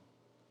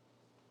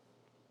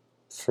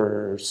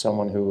for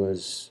someone who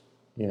was,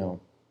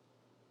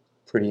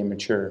 pretty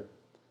immature.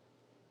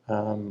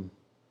 And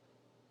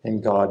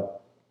God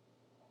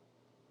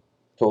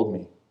told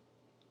me,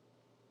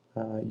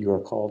 you are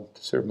called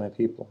to serve my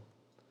people.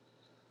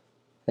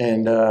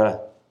 And I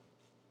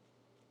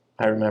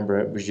remember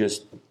it was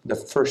just the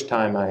first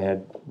time I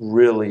had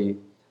really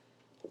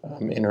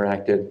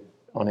interacted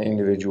on an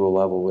individual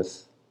level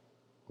with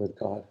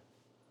God.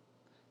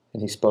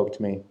 And he spoke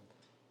to me.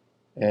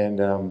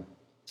 And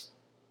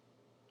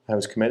I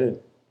was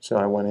committed. So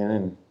I went in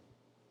and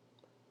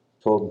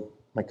told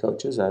my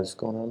coaches I was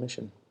going on a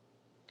mission.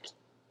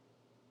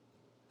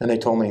 And they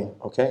told me,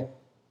 okay,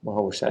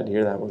 well, we're sad to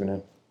hear that. We're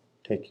going to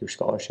take your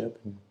scholarship.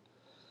 And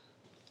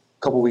a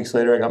couple weeks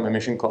later, I got my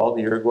mission call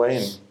to Uruguay,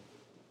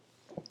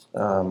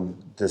 and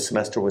the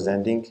semester was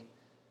ending.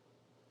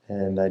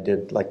 And I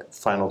did like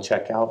final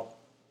checkout,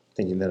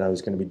 thinking that I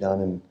was going to be done.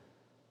 And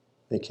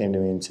they came to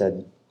me and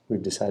said,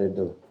 we've decided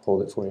to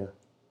hold it for you.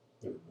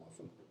 They were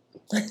bluffing.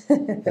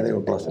 Yeah, they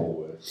were bluffing.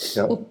 Always.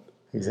 Yep,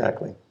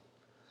 exactly.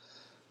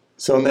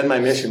 So and then my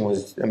mission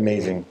was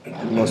amazing.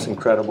 The most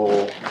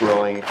incredible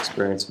growing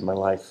experience of my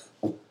life.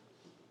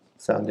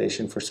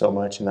 Foundation for so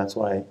much, and that's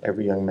why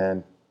every young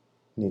man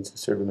needs to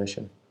serve a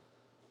mission.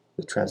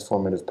 The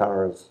transformative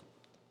power of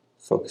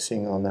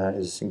focusing on that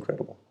is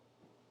incredible.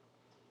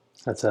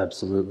 That's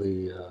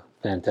absolutely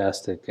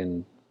fantastic,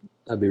 and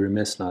I'd be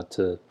remiss not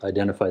to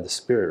identify the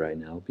spirit right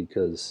now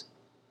because,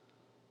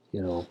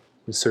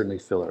 we certainly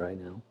feel it right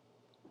now.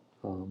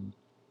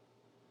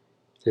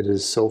 It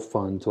is so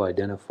fun to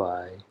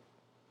identify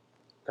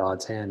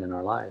God's hand in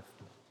our life,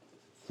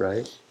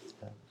 right?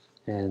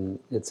 And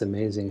it's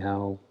amazing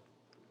how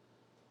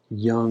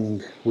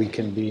young we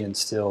can be and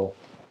still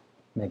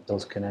make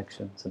those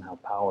connections and how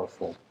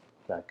powerful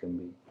that can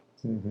be.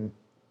 Mm-hmm.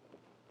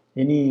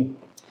 Any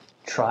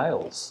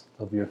trials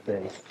of your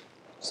faith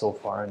so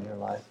far in your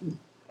life? Do you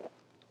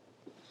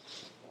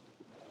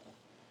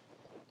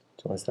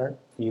want to start?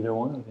 Either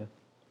one of you.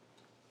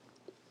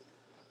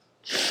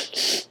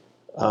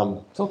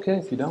 It's okay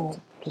if you don't.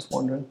 Just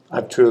wondering.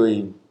 I've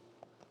truly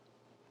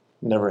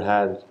never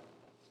had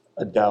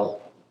a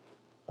doubt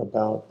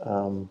about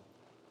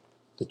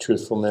the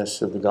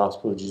truthfulness of the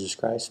gospel of Jesus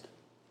Christ.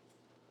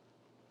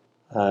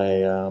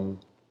 I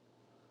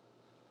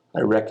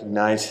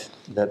recognize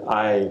that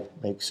I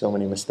make so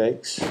many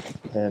mistakes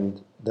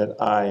and that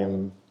I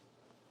am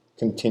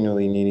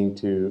continually needing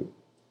to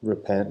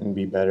repent and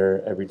be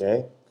better every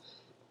day.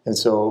 And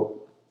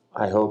so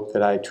I hope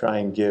that I try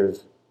and give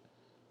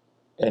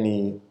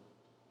any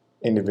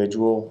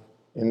individual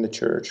in the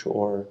church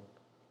or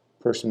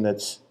person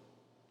that's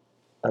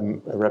a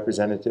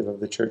representative of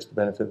the church the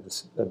benefit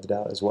of the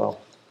doubt as well,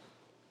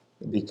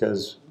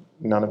 because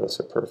none of us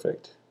are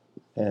perfect,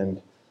 and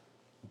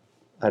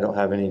I don't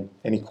have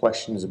any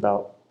questions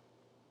about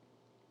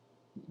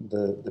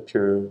the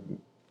pure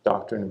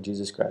doctrine of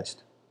Jesus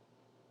Christ.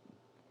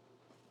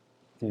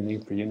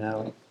 Anything for you,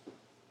 Natalie?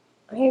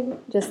 I'm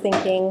just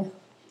thinking,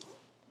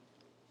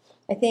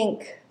 I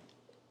think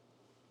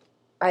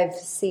I've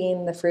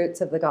seen the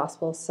fruits of the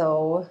gospel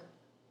so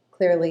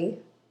clearly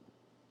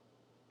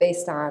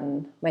based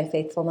on my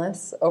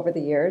faithfulness over the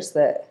years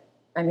that,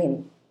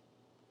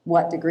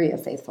 what degree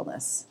of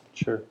faithfulness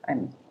Sure.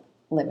 I'm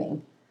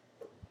living.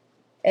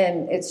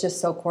 And it's just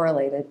so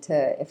correlated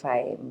to if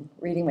I'm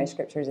reading my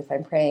scriptures, if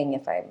I'm praying,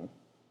 if I'm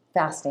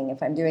fasting,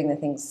 if I'm doing the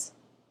things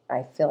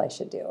I feel I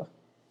should do,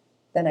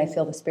 then I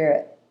feel the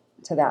Spirit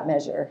to that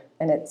measure.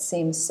 And it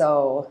seems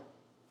so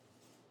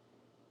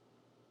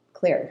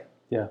clear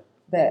Yeah.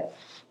 that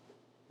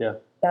Yeah.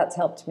 that's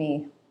helped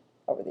me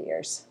over the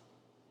years.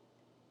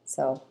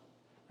 So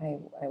I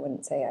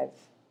wouldn't say I've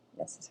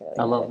necessarily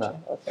I love had a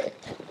trial of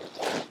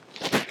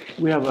faith.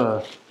 We have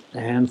a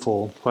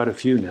handful, quite a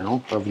few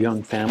now, of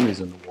young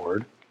families in the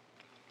ward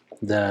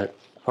that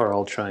are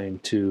all trying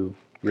to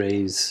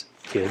raise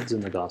kids in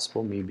the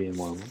gospel, me being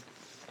one of them.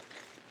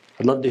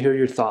 I'd love to hear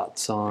your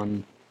thoughts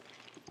on,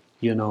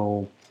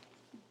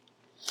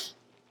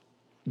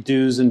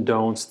 do's and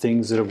don'ts,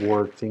 things that have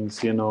worked, things,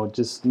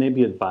 just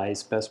maybe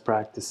advice, best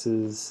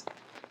practices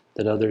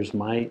that others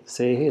might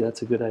say, hey,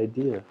 that's a good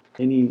idea.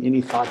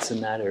 Any thoughts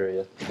in that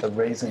area of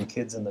raising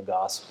kids in the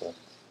gospel?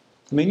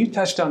 You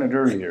touched on it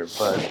earlier,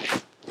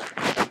 but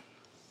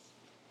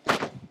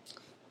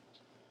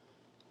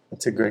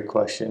That's a great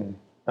question.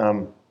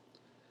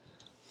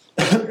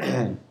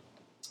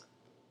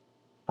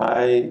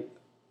 I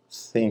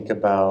think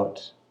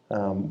about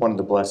one of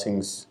the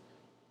blessings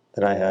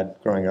that I had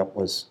growing up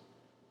was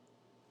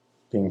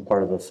being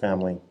part of a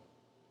family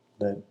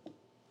that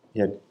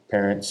you had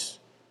parents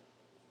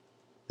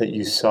that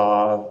you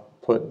saw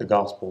put the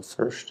gospel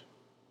first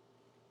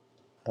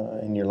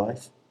in your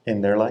life,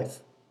 in their life.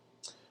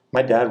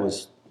 My dad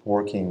was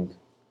working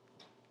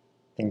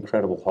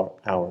incredible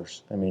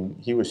hours.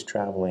 He was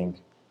traveling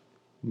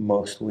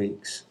most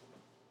weeks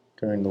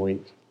during the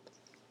week.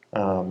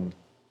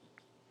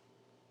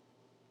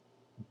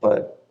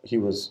 But he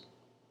was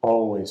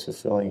always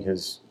fulfilling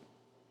his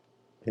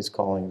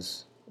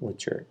callings with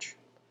church.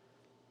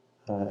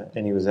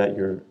 And he was at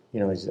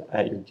he's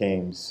at your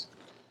games.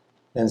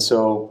 And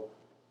so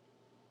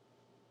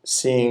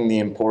seeing the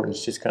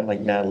importance, just kind of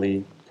like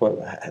Natalie put,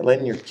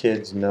 letting your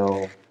kids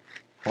know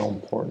how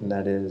important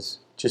that is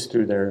just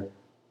through their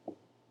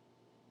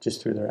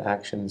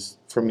actions.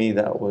 For me,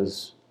 that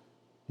was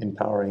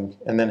empowering.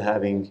 And then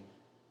having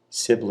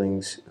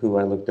siblings who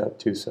I looked up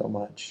to so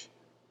much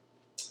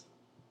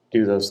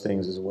do those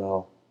things as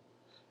well.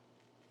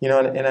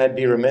 And I'd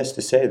be remiss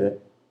to say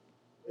that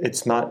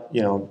it's not,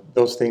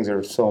 those things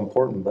are so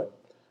important, but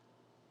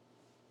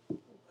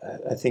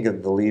I think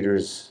of the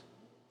leaders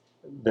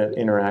that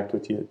interact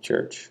with you at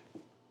church.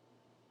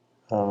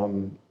 The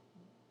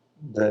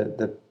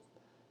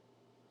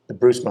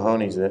Bruce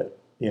Mahoneys that,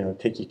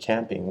 take you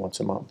camping once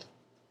a month,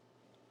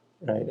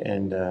 right?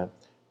 And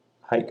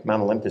hike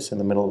Mount Olympus in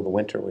the middle of the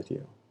winter with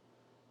you.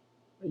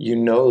 You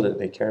know that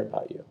they care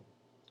about you,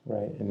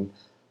 right? And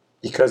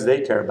because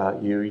they care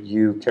about you,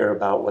 you care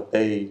about what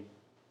they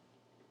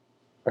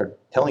are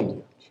telling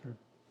you. Sure.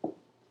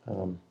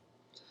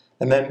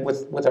 And then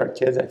with our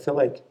kids, I feel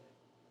like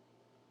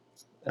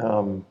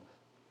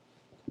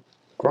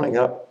growing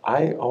up,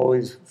 I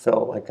always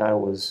felt like I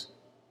was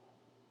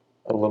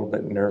a little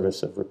bit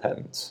nervous of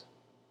repentance.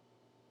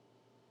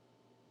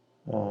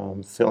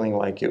 Feeling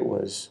like it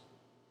was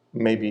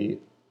maybe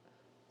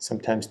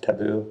sometimes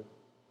taboo.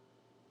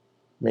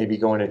 Maybe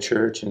going to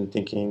church and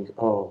thinking,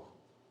 oh,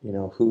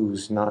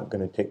 who's not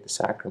going to take the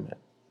sacrament,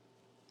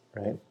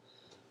 right?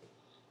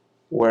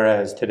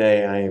 Whereas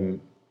today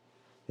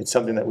it's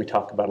something that we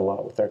talk about a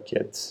lot with our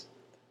kids.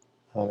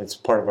 It's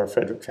part of our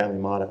Frederick family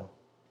motto,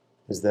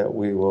 is that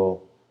we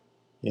will,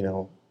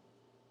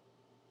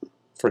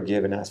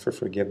 forgive and ask for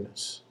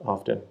forgiveness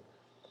often.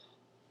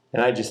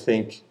 And I just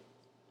think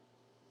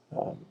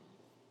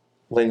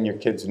letting your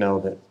kids know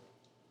that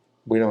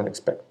we don't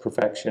expect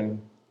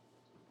perfection,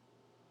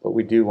 but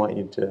we do want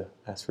you to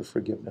ask for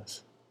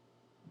forgiveness.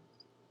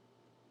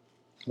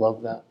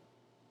 Love that.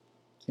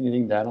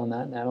 Anything to add on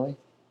that, Natalie?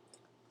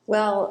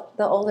 Well,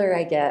 the older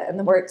I get and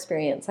the more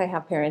experience I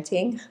have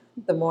parenting,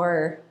 the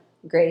more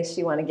grace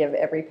you want to give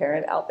every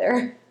parent out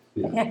there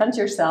and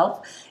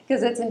yourself,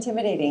 because it's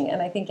intimidating.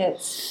 And I think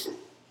it's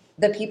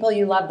the people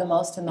you love the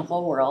most in the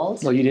whole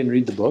world. Well, you didn't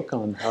read the book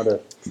on how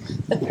to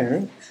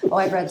parent? Oh,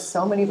 I've read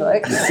so many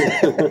books.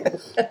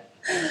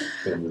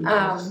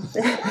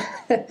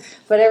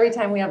 But every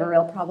time we have a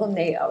real problem,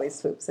 Nate always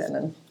swoops in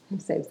and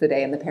saves the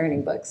day, and the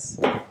parenting books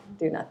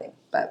do nothing.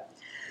 But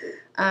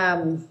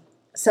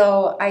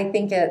so I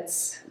think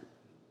it's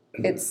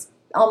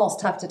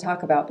almost tough to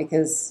talk about,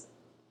 because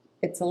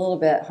it's a little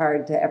bit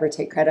hard to ever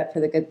take credit for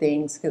the good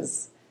things,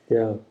 because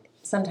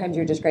sometimes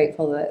you're just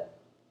grateful that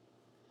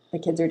the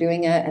kids are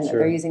doing it and that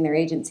they're using their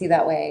agency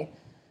that way.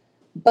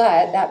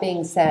 But that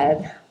being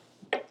said,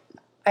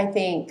 I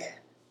think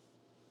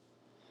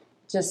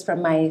just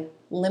from my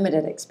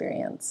limited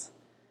experience,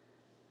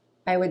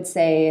 I would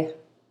say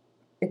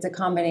it's a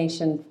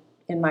combination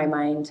in my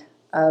mind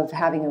of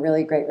having a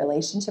really great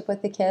relationship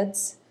with the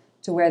kids,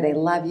 to where they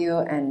love you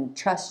and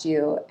trust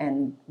you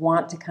and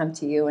want to come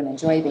to you and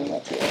enjoy being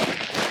with you.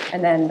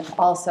 And then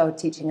also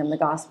teaching them the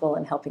gospel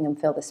and helping them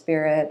feel the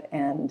Spirit.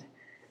 And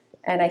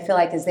I feel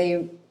like as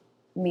they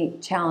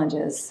meet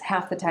challenges,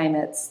 half the time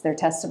it's their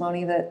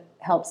testimony that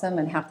helps them,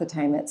 and half the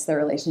time it's their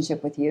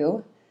relationship with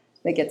you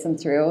that gets them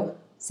through,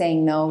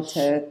 saying no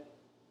to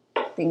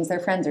things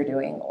their friends are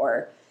doing,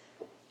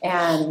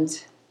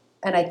 and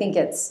I think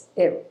it's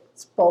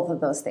both of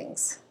those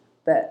things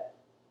that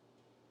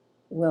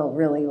will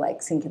really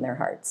sink in their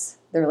hearts,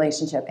 the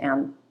relationship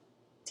and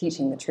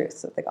teaching the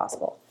truths of the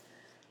gospel.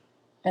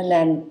 And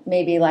then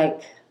maybe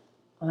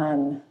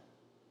on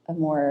a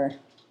more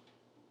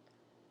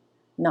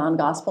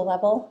non-gospel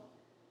level,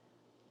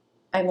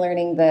 I'm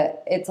learning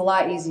that it's a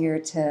lot easier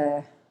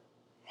to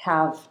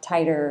have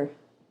tighter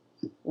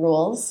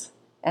rules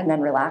and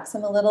then relax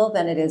them a little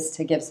than it is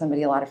to give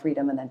somebody a lot of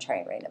freedom and then try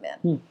and rein them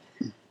in.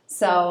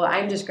 So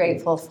I'm just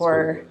grateful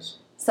for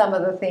some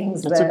of the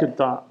things That's a good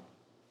thought.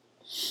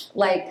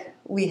 Like,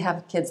 we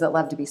have kids that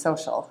love to be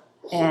social,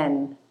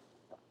 and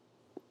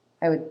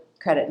I would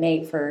credit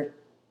Nate for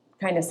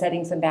kind of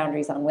setting some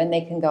boundaries on when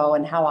they can go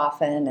and how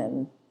often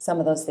and some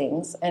of those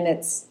things. And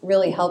it's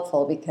really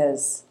helpful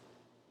because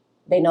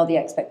they know the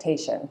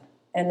expectation.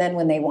 And then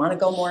when they want to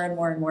go more and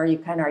more and more, you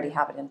kind of already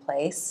have it in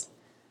place.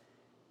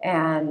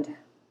 And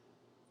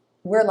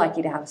we're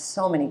lucky to have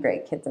so many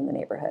great kids in the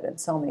neighborhood and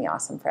so many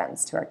awesome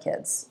friends to our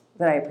kids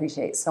that I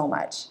appreciate so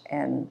much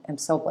and am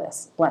so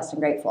blessed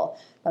and grateful.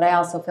 But I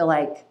also feel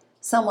like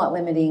somewhat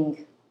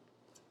limiting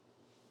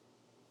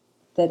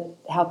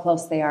how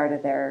close they are to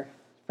their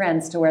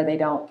friends, to where they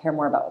don't care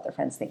more about what their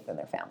friends think than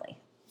their family.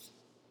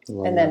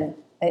 And then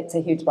it's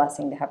a huge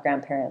blessing to have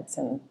grandparents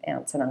and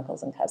aunts and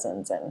uncles and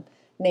cousins and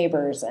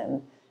neighbors,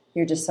 and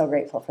you're just so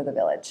grateful for the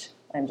village.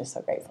 I'm just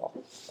so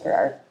grateful for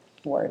our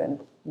ward and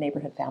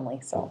neighborhood family.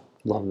 So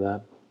Love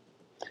that.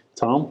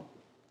 Tom,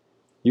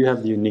 you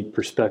have the unique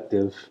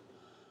perspective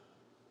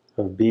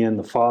of being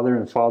the father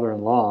and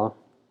father-in-law.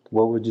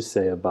 What would you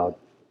say about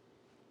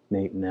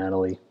Nate and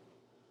Natalie?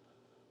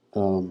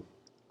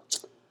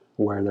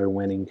 Where they're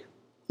winning?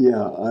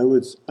 Yeah, I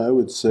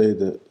would say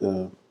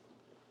that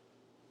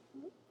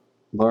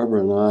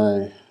Barbara and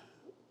I,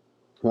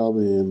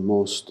 probably in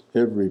most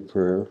every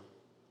prayer,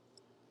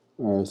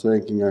 are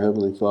thanking our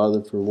Heavenly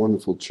Father for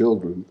wonderful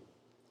children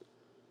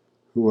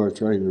who are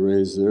trying to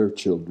raise their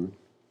children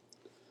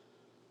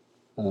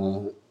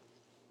in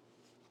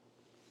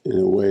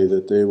a way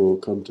that they will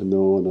come to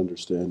know and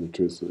understand the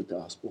truth of the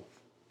gospel.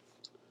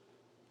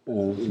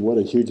 What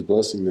a huge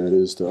blessing that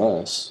is to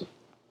us.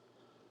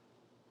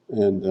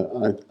 And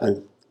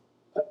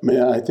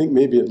I think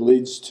maybe it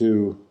leads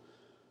to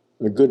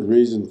a good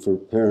reason for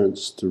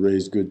parents to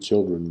raise good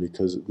children,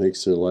 because it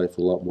makes their life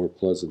a lot more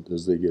pleasant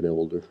as they get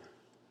older.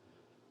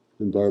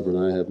 And Barbara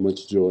and I have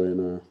much joy in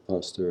our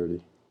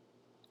posterity.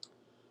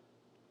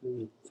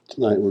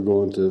 Tonight we're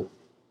going to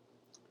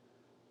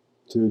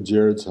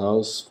Jared's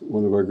house,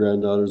 one of our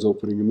granddaughters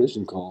opening a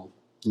mission call.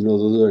 You know,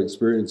 those are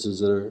experiences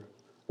that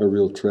are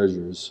real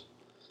treasures.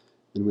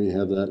 And we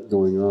have that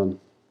going on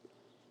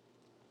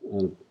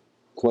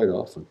quite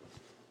often.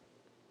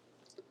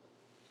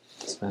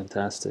 It's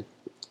fantastic.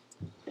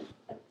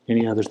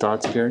 Any other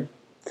thoughts, Gary,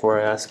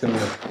 before I ask him?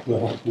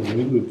 Well, when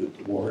we moved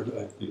to Ward,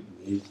 I think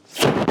Nate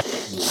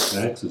was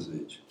Max's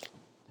age.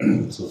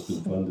 So it's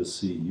been fun to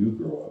see you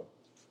grow up.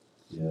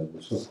 Yeah,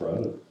 we're so proud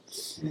of it.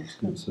 It's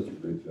doing such a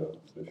great job,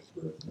 Bishop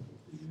Brett, for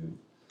you.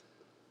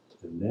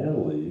 And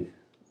Natalie,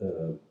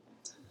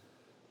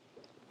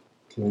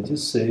 can I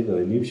just say that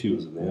I knew she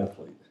was an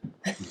athlete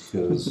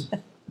because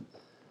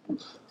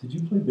did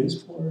you play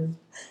baseball, Erin?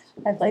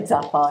 I played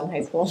softball in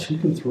high school. She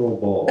can throw a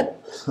ball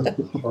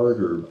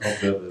harder, I'll bet,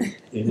 than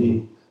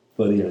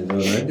anybody I know.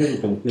 And I've never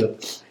been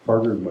hit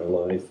harder in my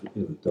life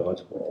in a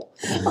dodgeball.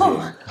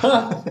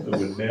 But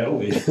when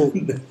Natalie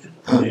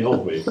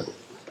nailed me,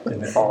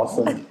 and I thought,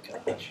 oh my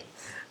gosh.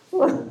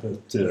 But I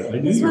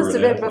knew This you were must have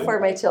an been athlete. before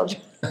my children.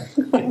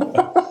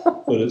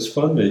 But it's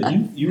fun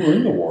that you were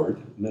in the Ward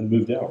and then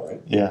moved out,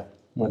 right? Yeah.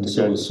 Went And to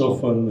so grad it's so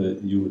school. fun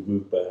that you would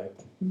move back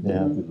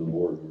Yeah. into the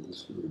Ward. We're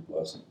just very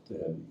blessed to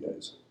have you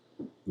guys.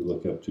 We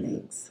look up to you.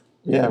 Thanks.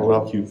 Yeah, You're a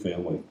well, cute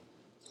family.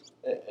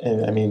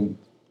 and I mean,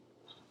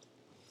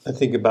 I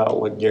think about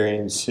what Gary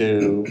and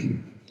Sue,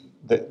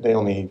 that they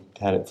only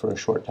had it for a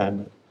short time,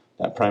 but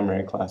that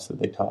primary class that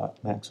they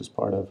taught, Max was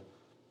part of.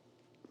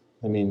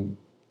 I mean,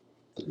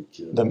 Very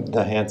cute.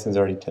 the Hansons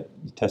already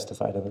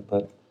testified of it,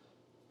 but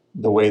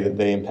the way that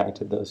they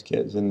impacted those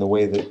kids and the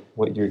way that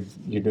what you're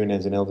doing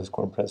as an eldest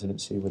quorum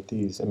presidency with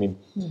these, I mean,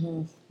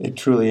 it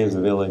truly is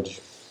a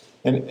village.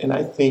 And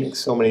I think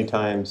so many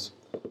times,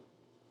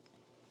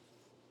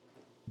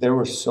 there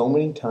were so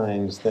many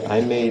times that I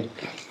made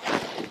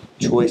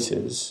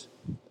choices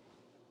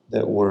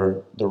that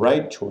were the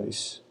right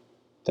choice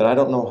that I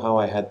don't know how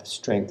I had the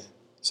strength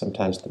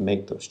sometimes to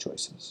make those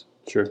choices.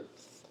 Sure.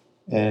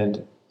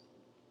 And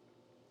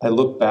I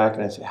look back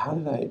and I say, how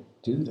did I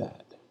do that?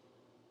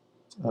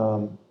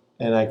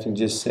 And I can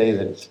just say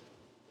that it's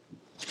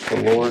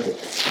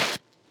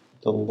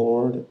the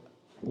Lord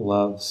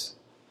loves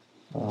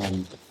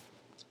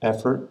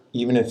effort,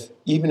 even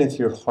if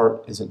your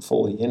heart isn't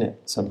fully in it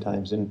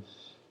sometimes, and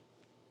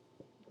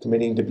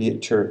committing to be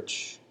at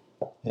church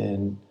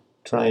and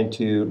trying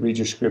to read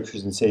your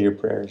scriptures and say your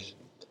prayers.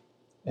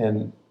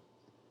 And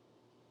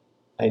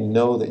I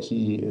know that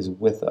He is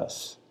with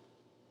us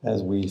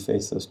as we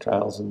face those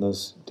trials and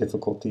those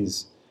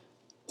difficulties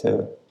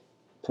to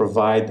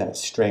provide that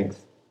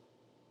strength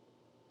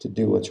to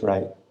do what's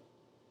right.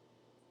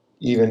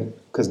 Even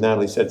because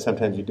Natalie said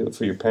sometimes you do it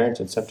for your parents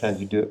and sometimes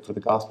you do it for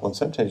the gospel and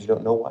sometimes you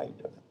don't know why you're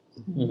doing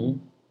it. Mm-hmm.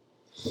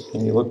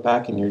 And you look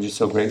back and you're just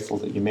so grateful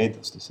that you made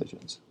those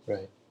decisions.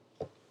 Right.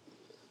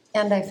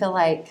 And I feel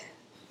like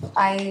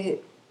I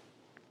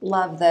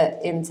love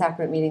that in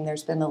sacrament meeting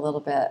there's been a little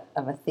bit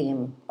of a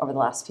theme over the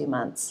last few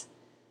months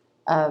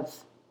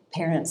of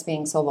parents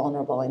being so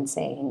vulnerable and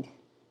saying,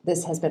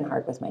 this has been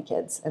hard with my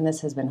kids and this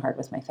has been hard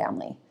with my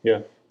family. Yeah.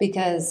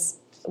 Because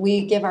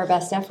we give our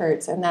best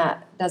efforts and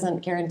that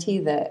doesn't guarantee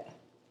that.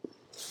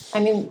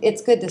 I mean,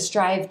 it's good to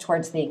strive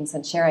towards things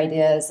and share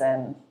ideas,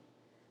 and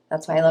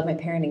that's why I love my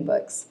parenting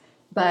books.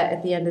 But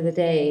at the end of the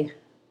day,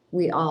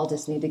 we all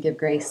just need to give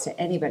grace to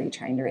anybody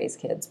trying to raise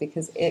kids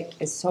because it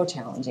is so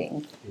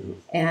challenging.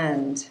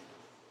 And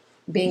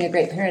being a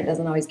great parent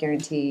doesn't always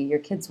guarantee your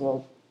kids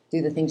will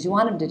do the things you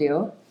want them to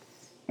do.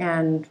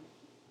 And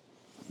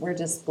we're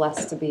just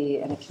blessed to be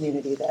in a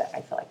community that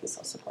I feel like is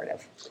so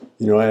supportive.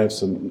 You know, I have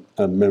some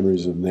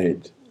memories of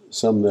Nate,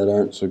 some that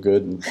aren't so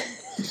good, and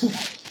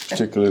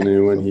particularly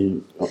when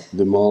he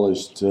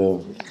demolished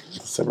our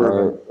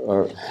well,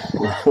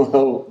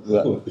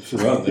 Oh, it's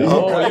around there.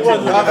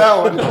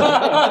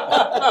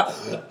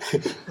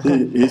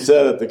 he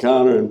sat at the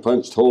counter and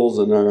punched holes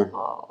in our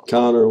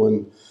counter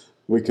when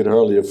we could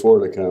hardly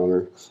afford a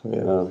counter.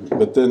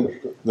 But then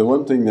the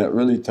one thing that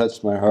really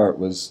touched my heart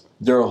was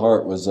Daryl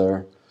Hart was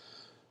our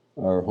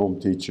home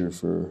teacher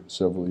for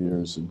several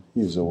years, and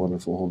he was a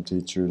wonderful home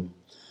teacher.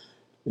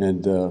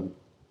 And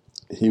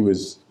he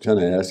was kind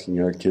of asking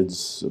our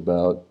kids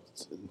about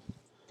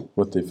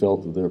what they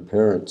felt of their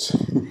parents.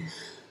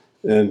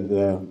 And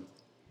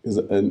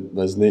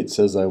as Nate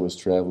says, I was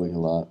traveling a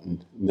lot.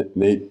 And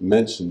Nate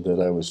mentioned that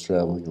I was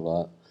traveling a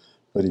lot.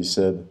 But he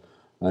said,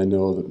 I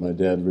know that my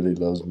dad really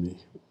loves me.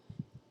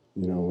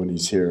 You know, when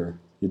he's here,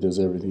 he does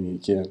everything he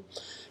can.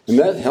 And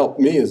that helped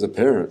me as a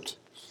parent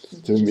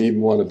to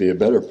even want to be a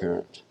better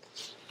parent.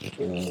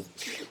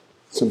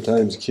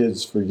 Sometimes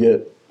kids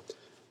forget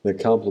that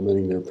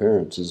complimenting their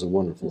parents is a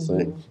wonderful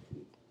thing.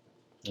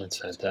 That's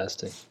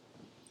fantastic.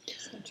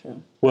 So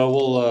true.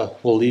 Well,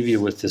 we'll leave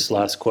you with this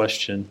last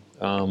question,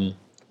 and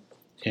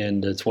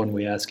it's one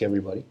we ask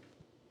everybody.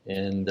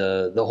 And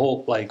the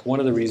whole, like, one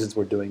of the reasons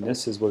we're doing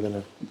this is we're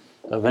going to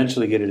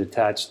eventually get it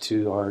attached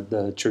to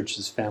the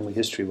church's family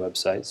history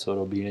website, so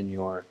it'll be in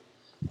your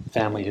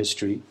family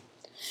history.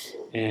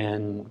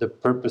 And the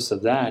purpose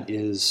of that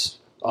is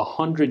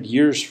 100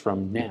 years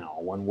from now,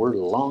 when we're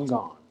long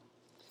gone,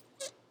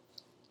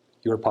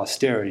 your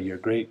posterity, your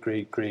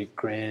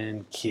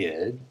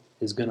great-great-great-grandkid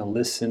is going to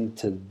listen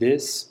to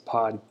this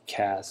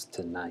podcast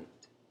tonight.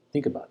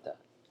 Think about that,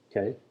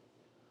 okay?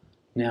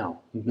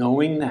 Now,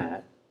 knowing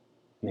that,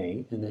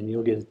 Nate, and then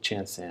you'll get a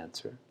chance to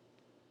answer,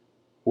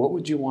 what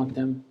would you want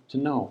them to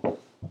know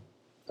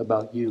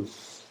about you?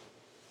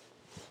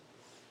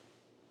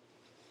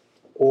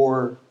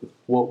 Or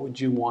what would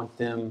you want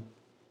them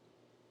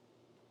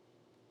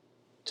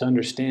to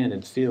understand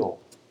and feel?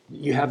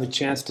 You have a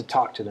chance to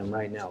talk to them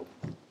right now.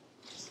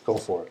 Go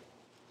for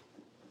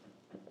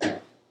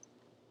it.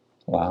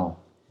 Wow.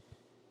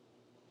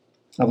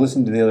 I've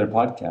listened to the other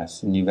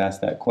podcasts, and you've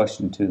asked that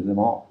question to them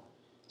all.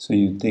 So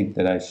you'd think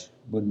that I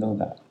would know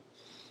that.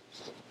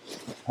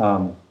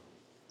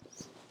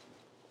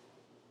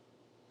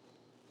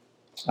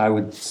 I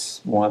would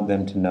want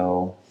them to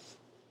know,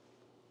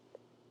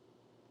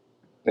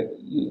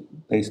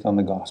 based on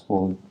the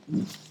gospel,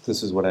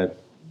 this is what I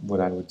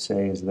would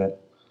say is that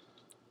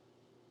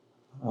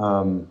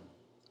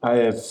I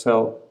have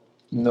felt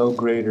no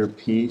greater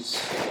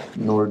peace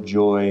nor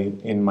joy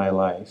in my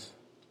life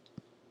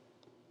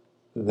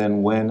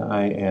than when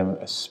I am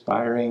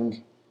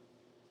aspiring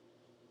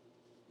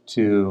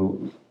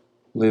to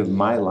live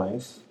my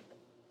life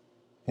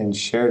and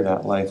share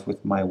that life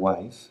with my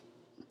wife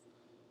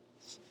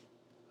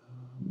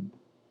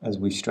as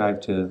we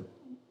strive to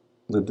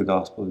live the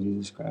gospel of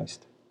Jesus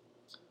Christ.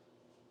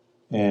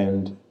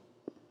 And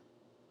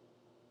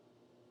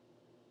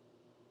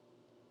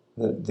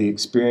the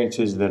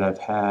experiences that I've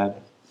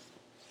had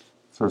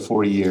for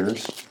 4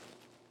 years,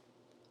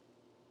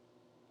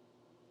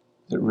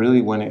 that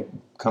really, when it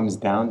comes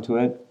down to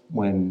it,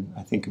 when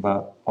I think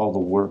about all the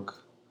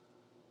work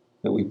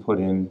that we put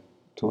in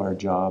to our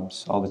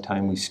jobs, all the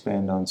time we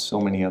spend on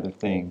so many other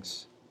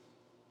things,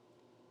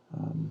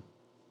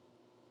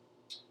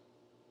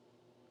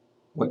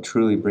 what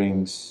truly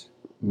brings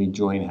me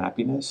joy and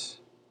happiness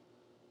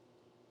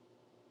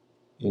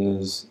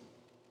is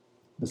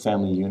the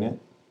family unit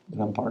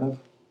that I'm part of,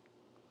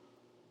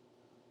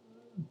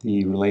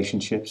 the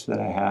relationships that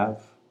I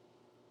have,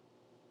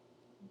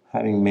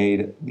 having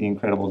made the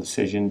incredible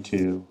decision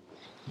to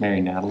marry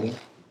Natalie,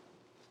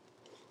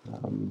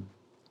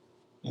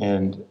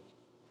 and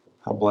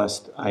how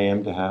blessed I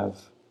am to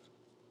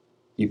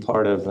be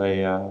part of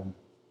a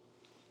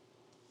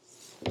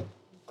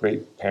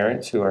great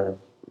parents who are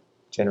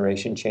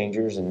generation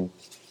changers, and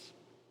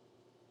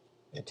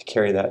to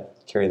carry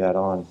that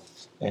on.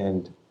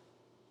 And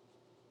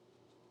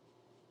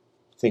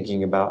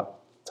thinking about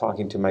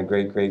talking to my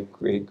great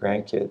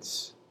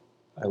grandkids,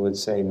 I would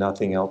say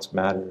nothing else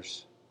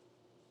matters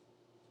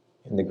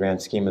in the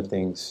grand scheme of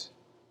things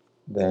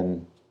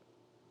than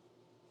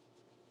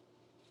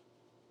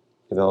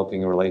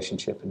developing a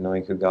relationship and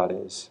knowing who God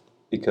is,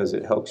 because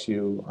it helps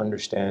you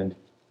understand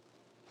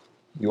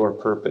your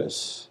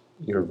purpose,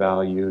 your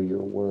value, your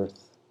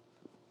worth,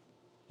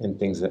 and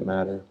things that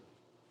matter.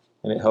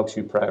 And it helps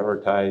you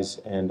prioritize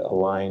and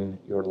align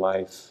your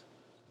life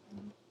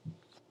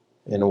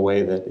in a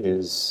way that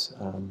is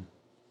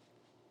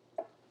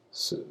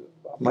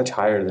much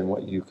higher than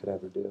what you could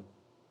ever do.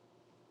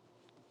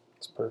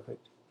 It's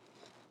perfect.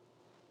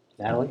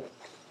 Natalie,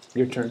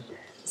 your turn.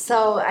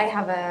 So I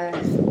have a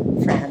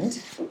friend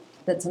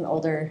that's an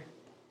older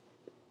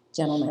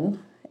gentleman,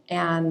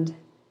 and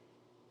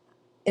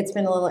it's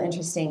been a little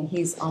interesting.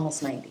 He's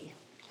almost 90.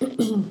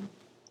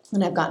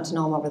 And I've gotten to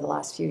know him over the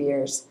last few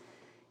years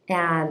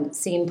and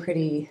seen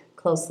pretty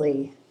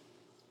closely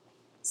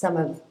some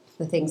of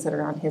the things that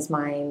are on his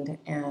mind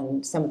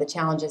and some of the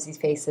challenges he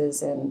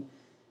faces and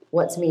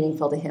what's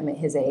meaningful to him at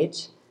his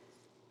age.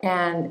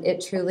 And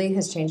it truly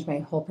has changed my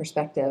whole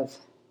perspective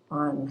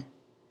on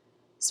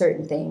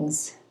certain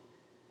things,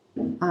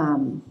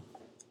 on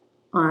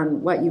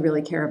what you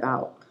really care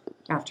about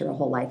after a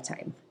whole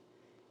lifetime.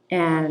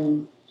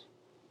 And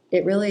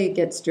it really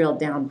gets drilled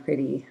down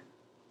pretty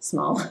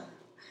small.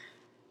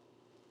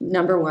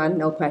 Number one,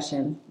 no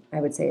question, I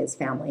would say, is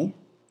family.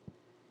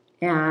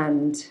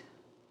 And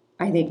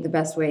I think the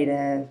best way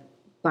to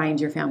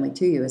bind your family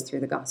to you is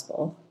through the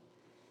gospel.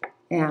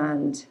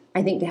 And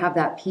I think to have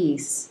that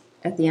peace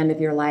at the end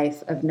of your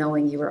life of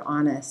knowing you were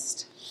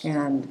honest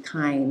and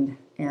kind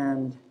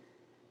and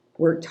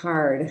worked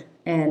hard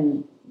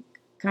and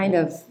kind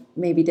of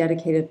maybe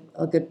dedicated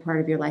a good part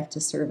of your life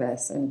to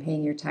service and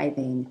paying your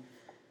tithing.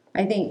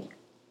 I think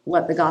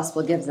what the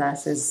gospel gives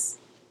us is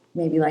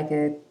maybe like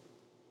a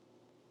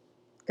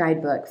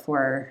guidebook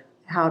for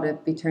how to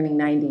be turning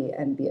 90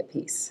 and be at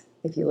peace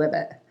if you live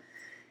it.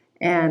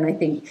 And I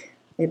think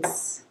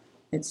it's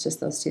just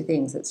those two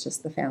things. It's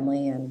just the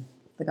family and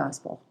the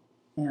gospel.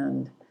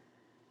 And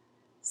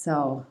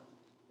so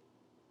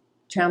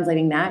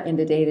translating that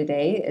into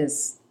day-to-day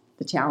is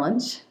the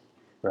challenge.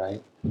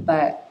 Right.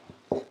 But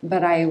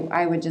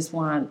I would just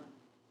want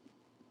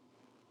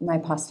my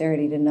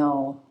posterity to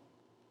know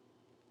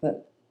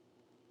that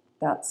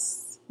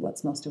that's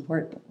what's most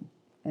important,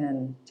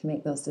 and to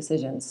make those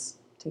decisions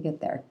to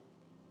get there.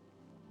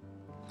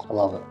 I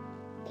love it.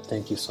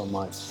 Thank you so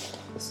much.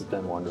 This has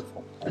been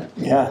wonderful.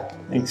 Yeah,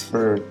 thanks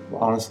for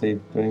honestly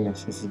doing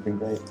this. This has been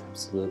great.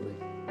 Absolutely.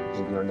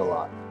 We've learned a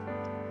lot.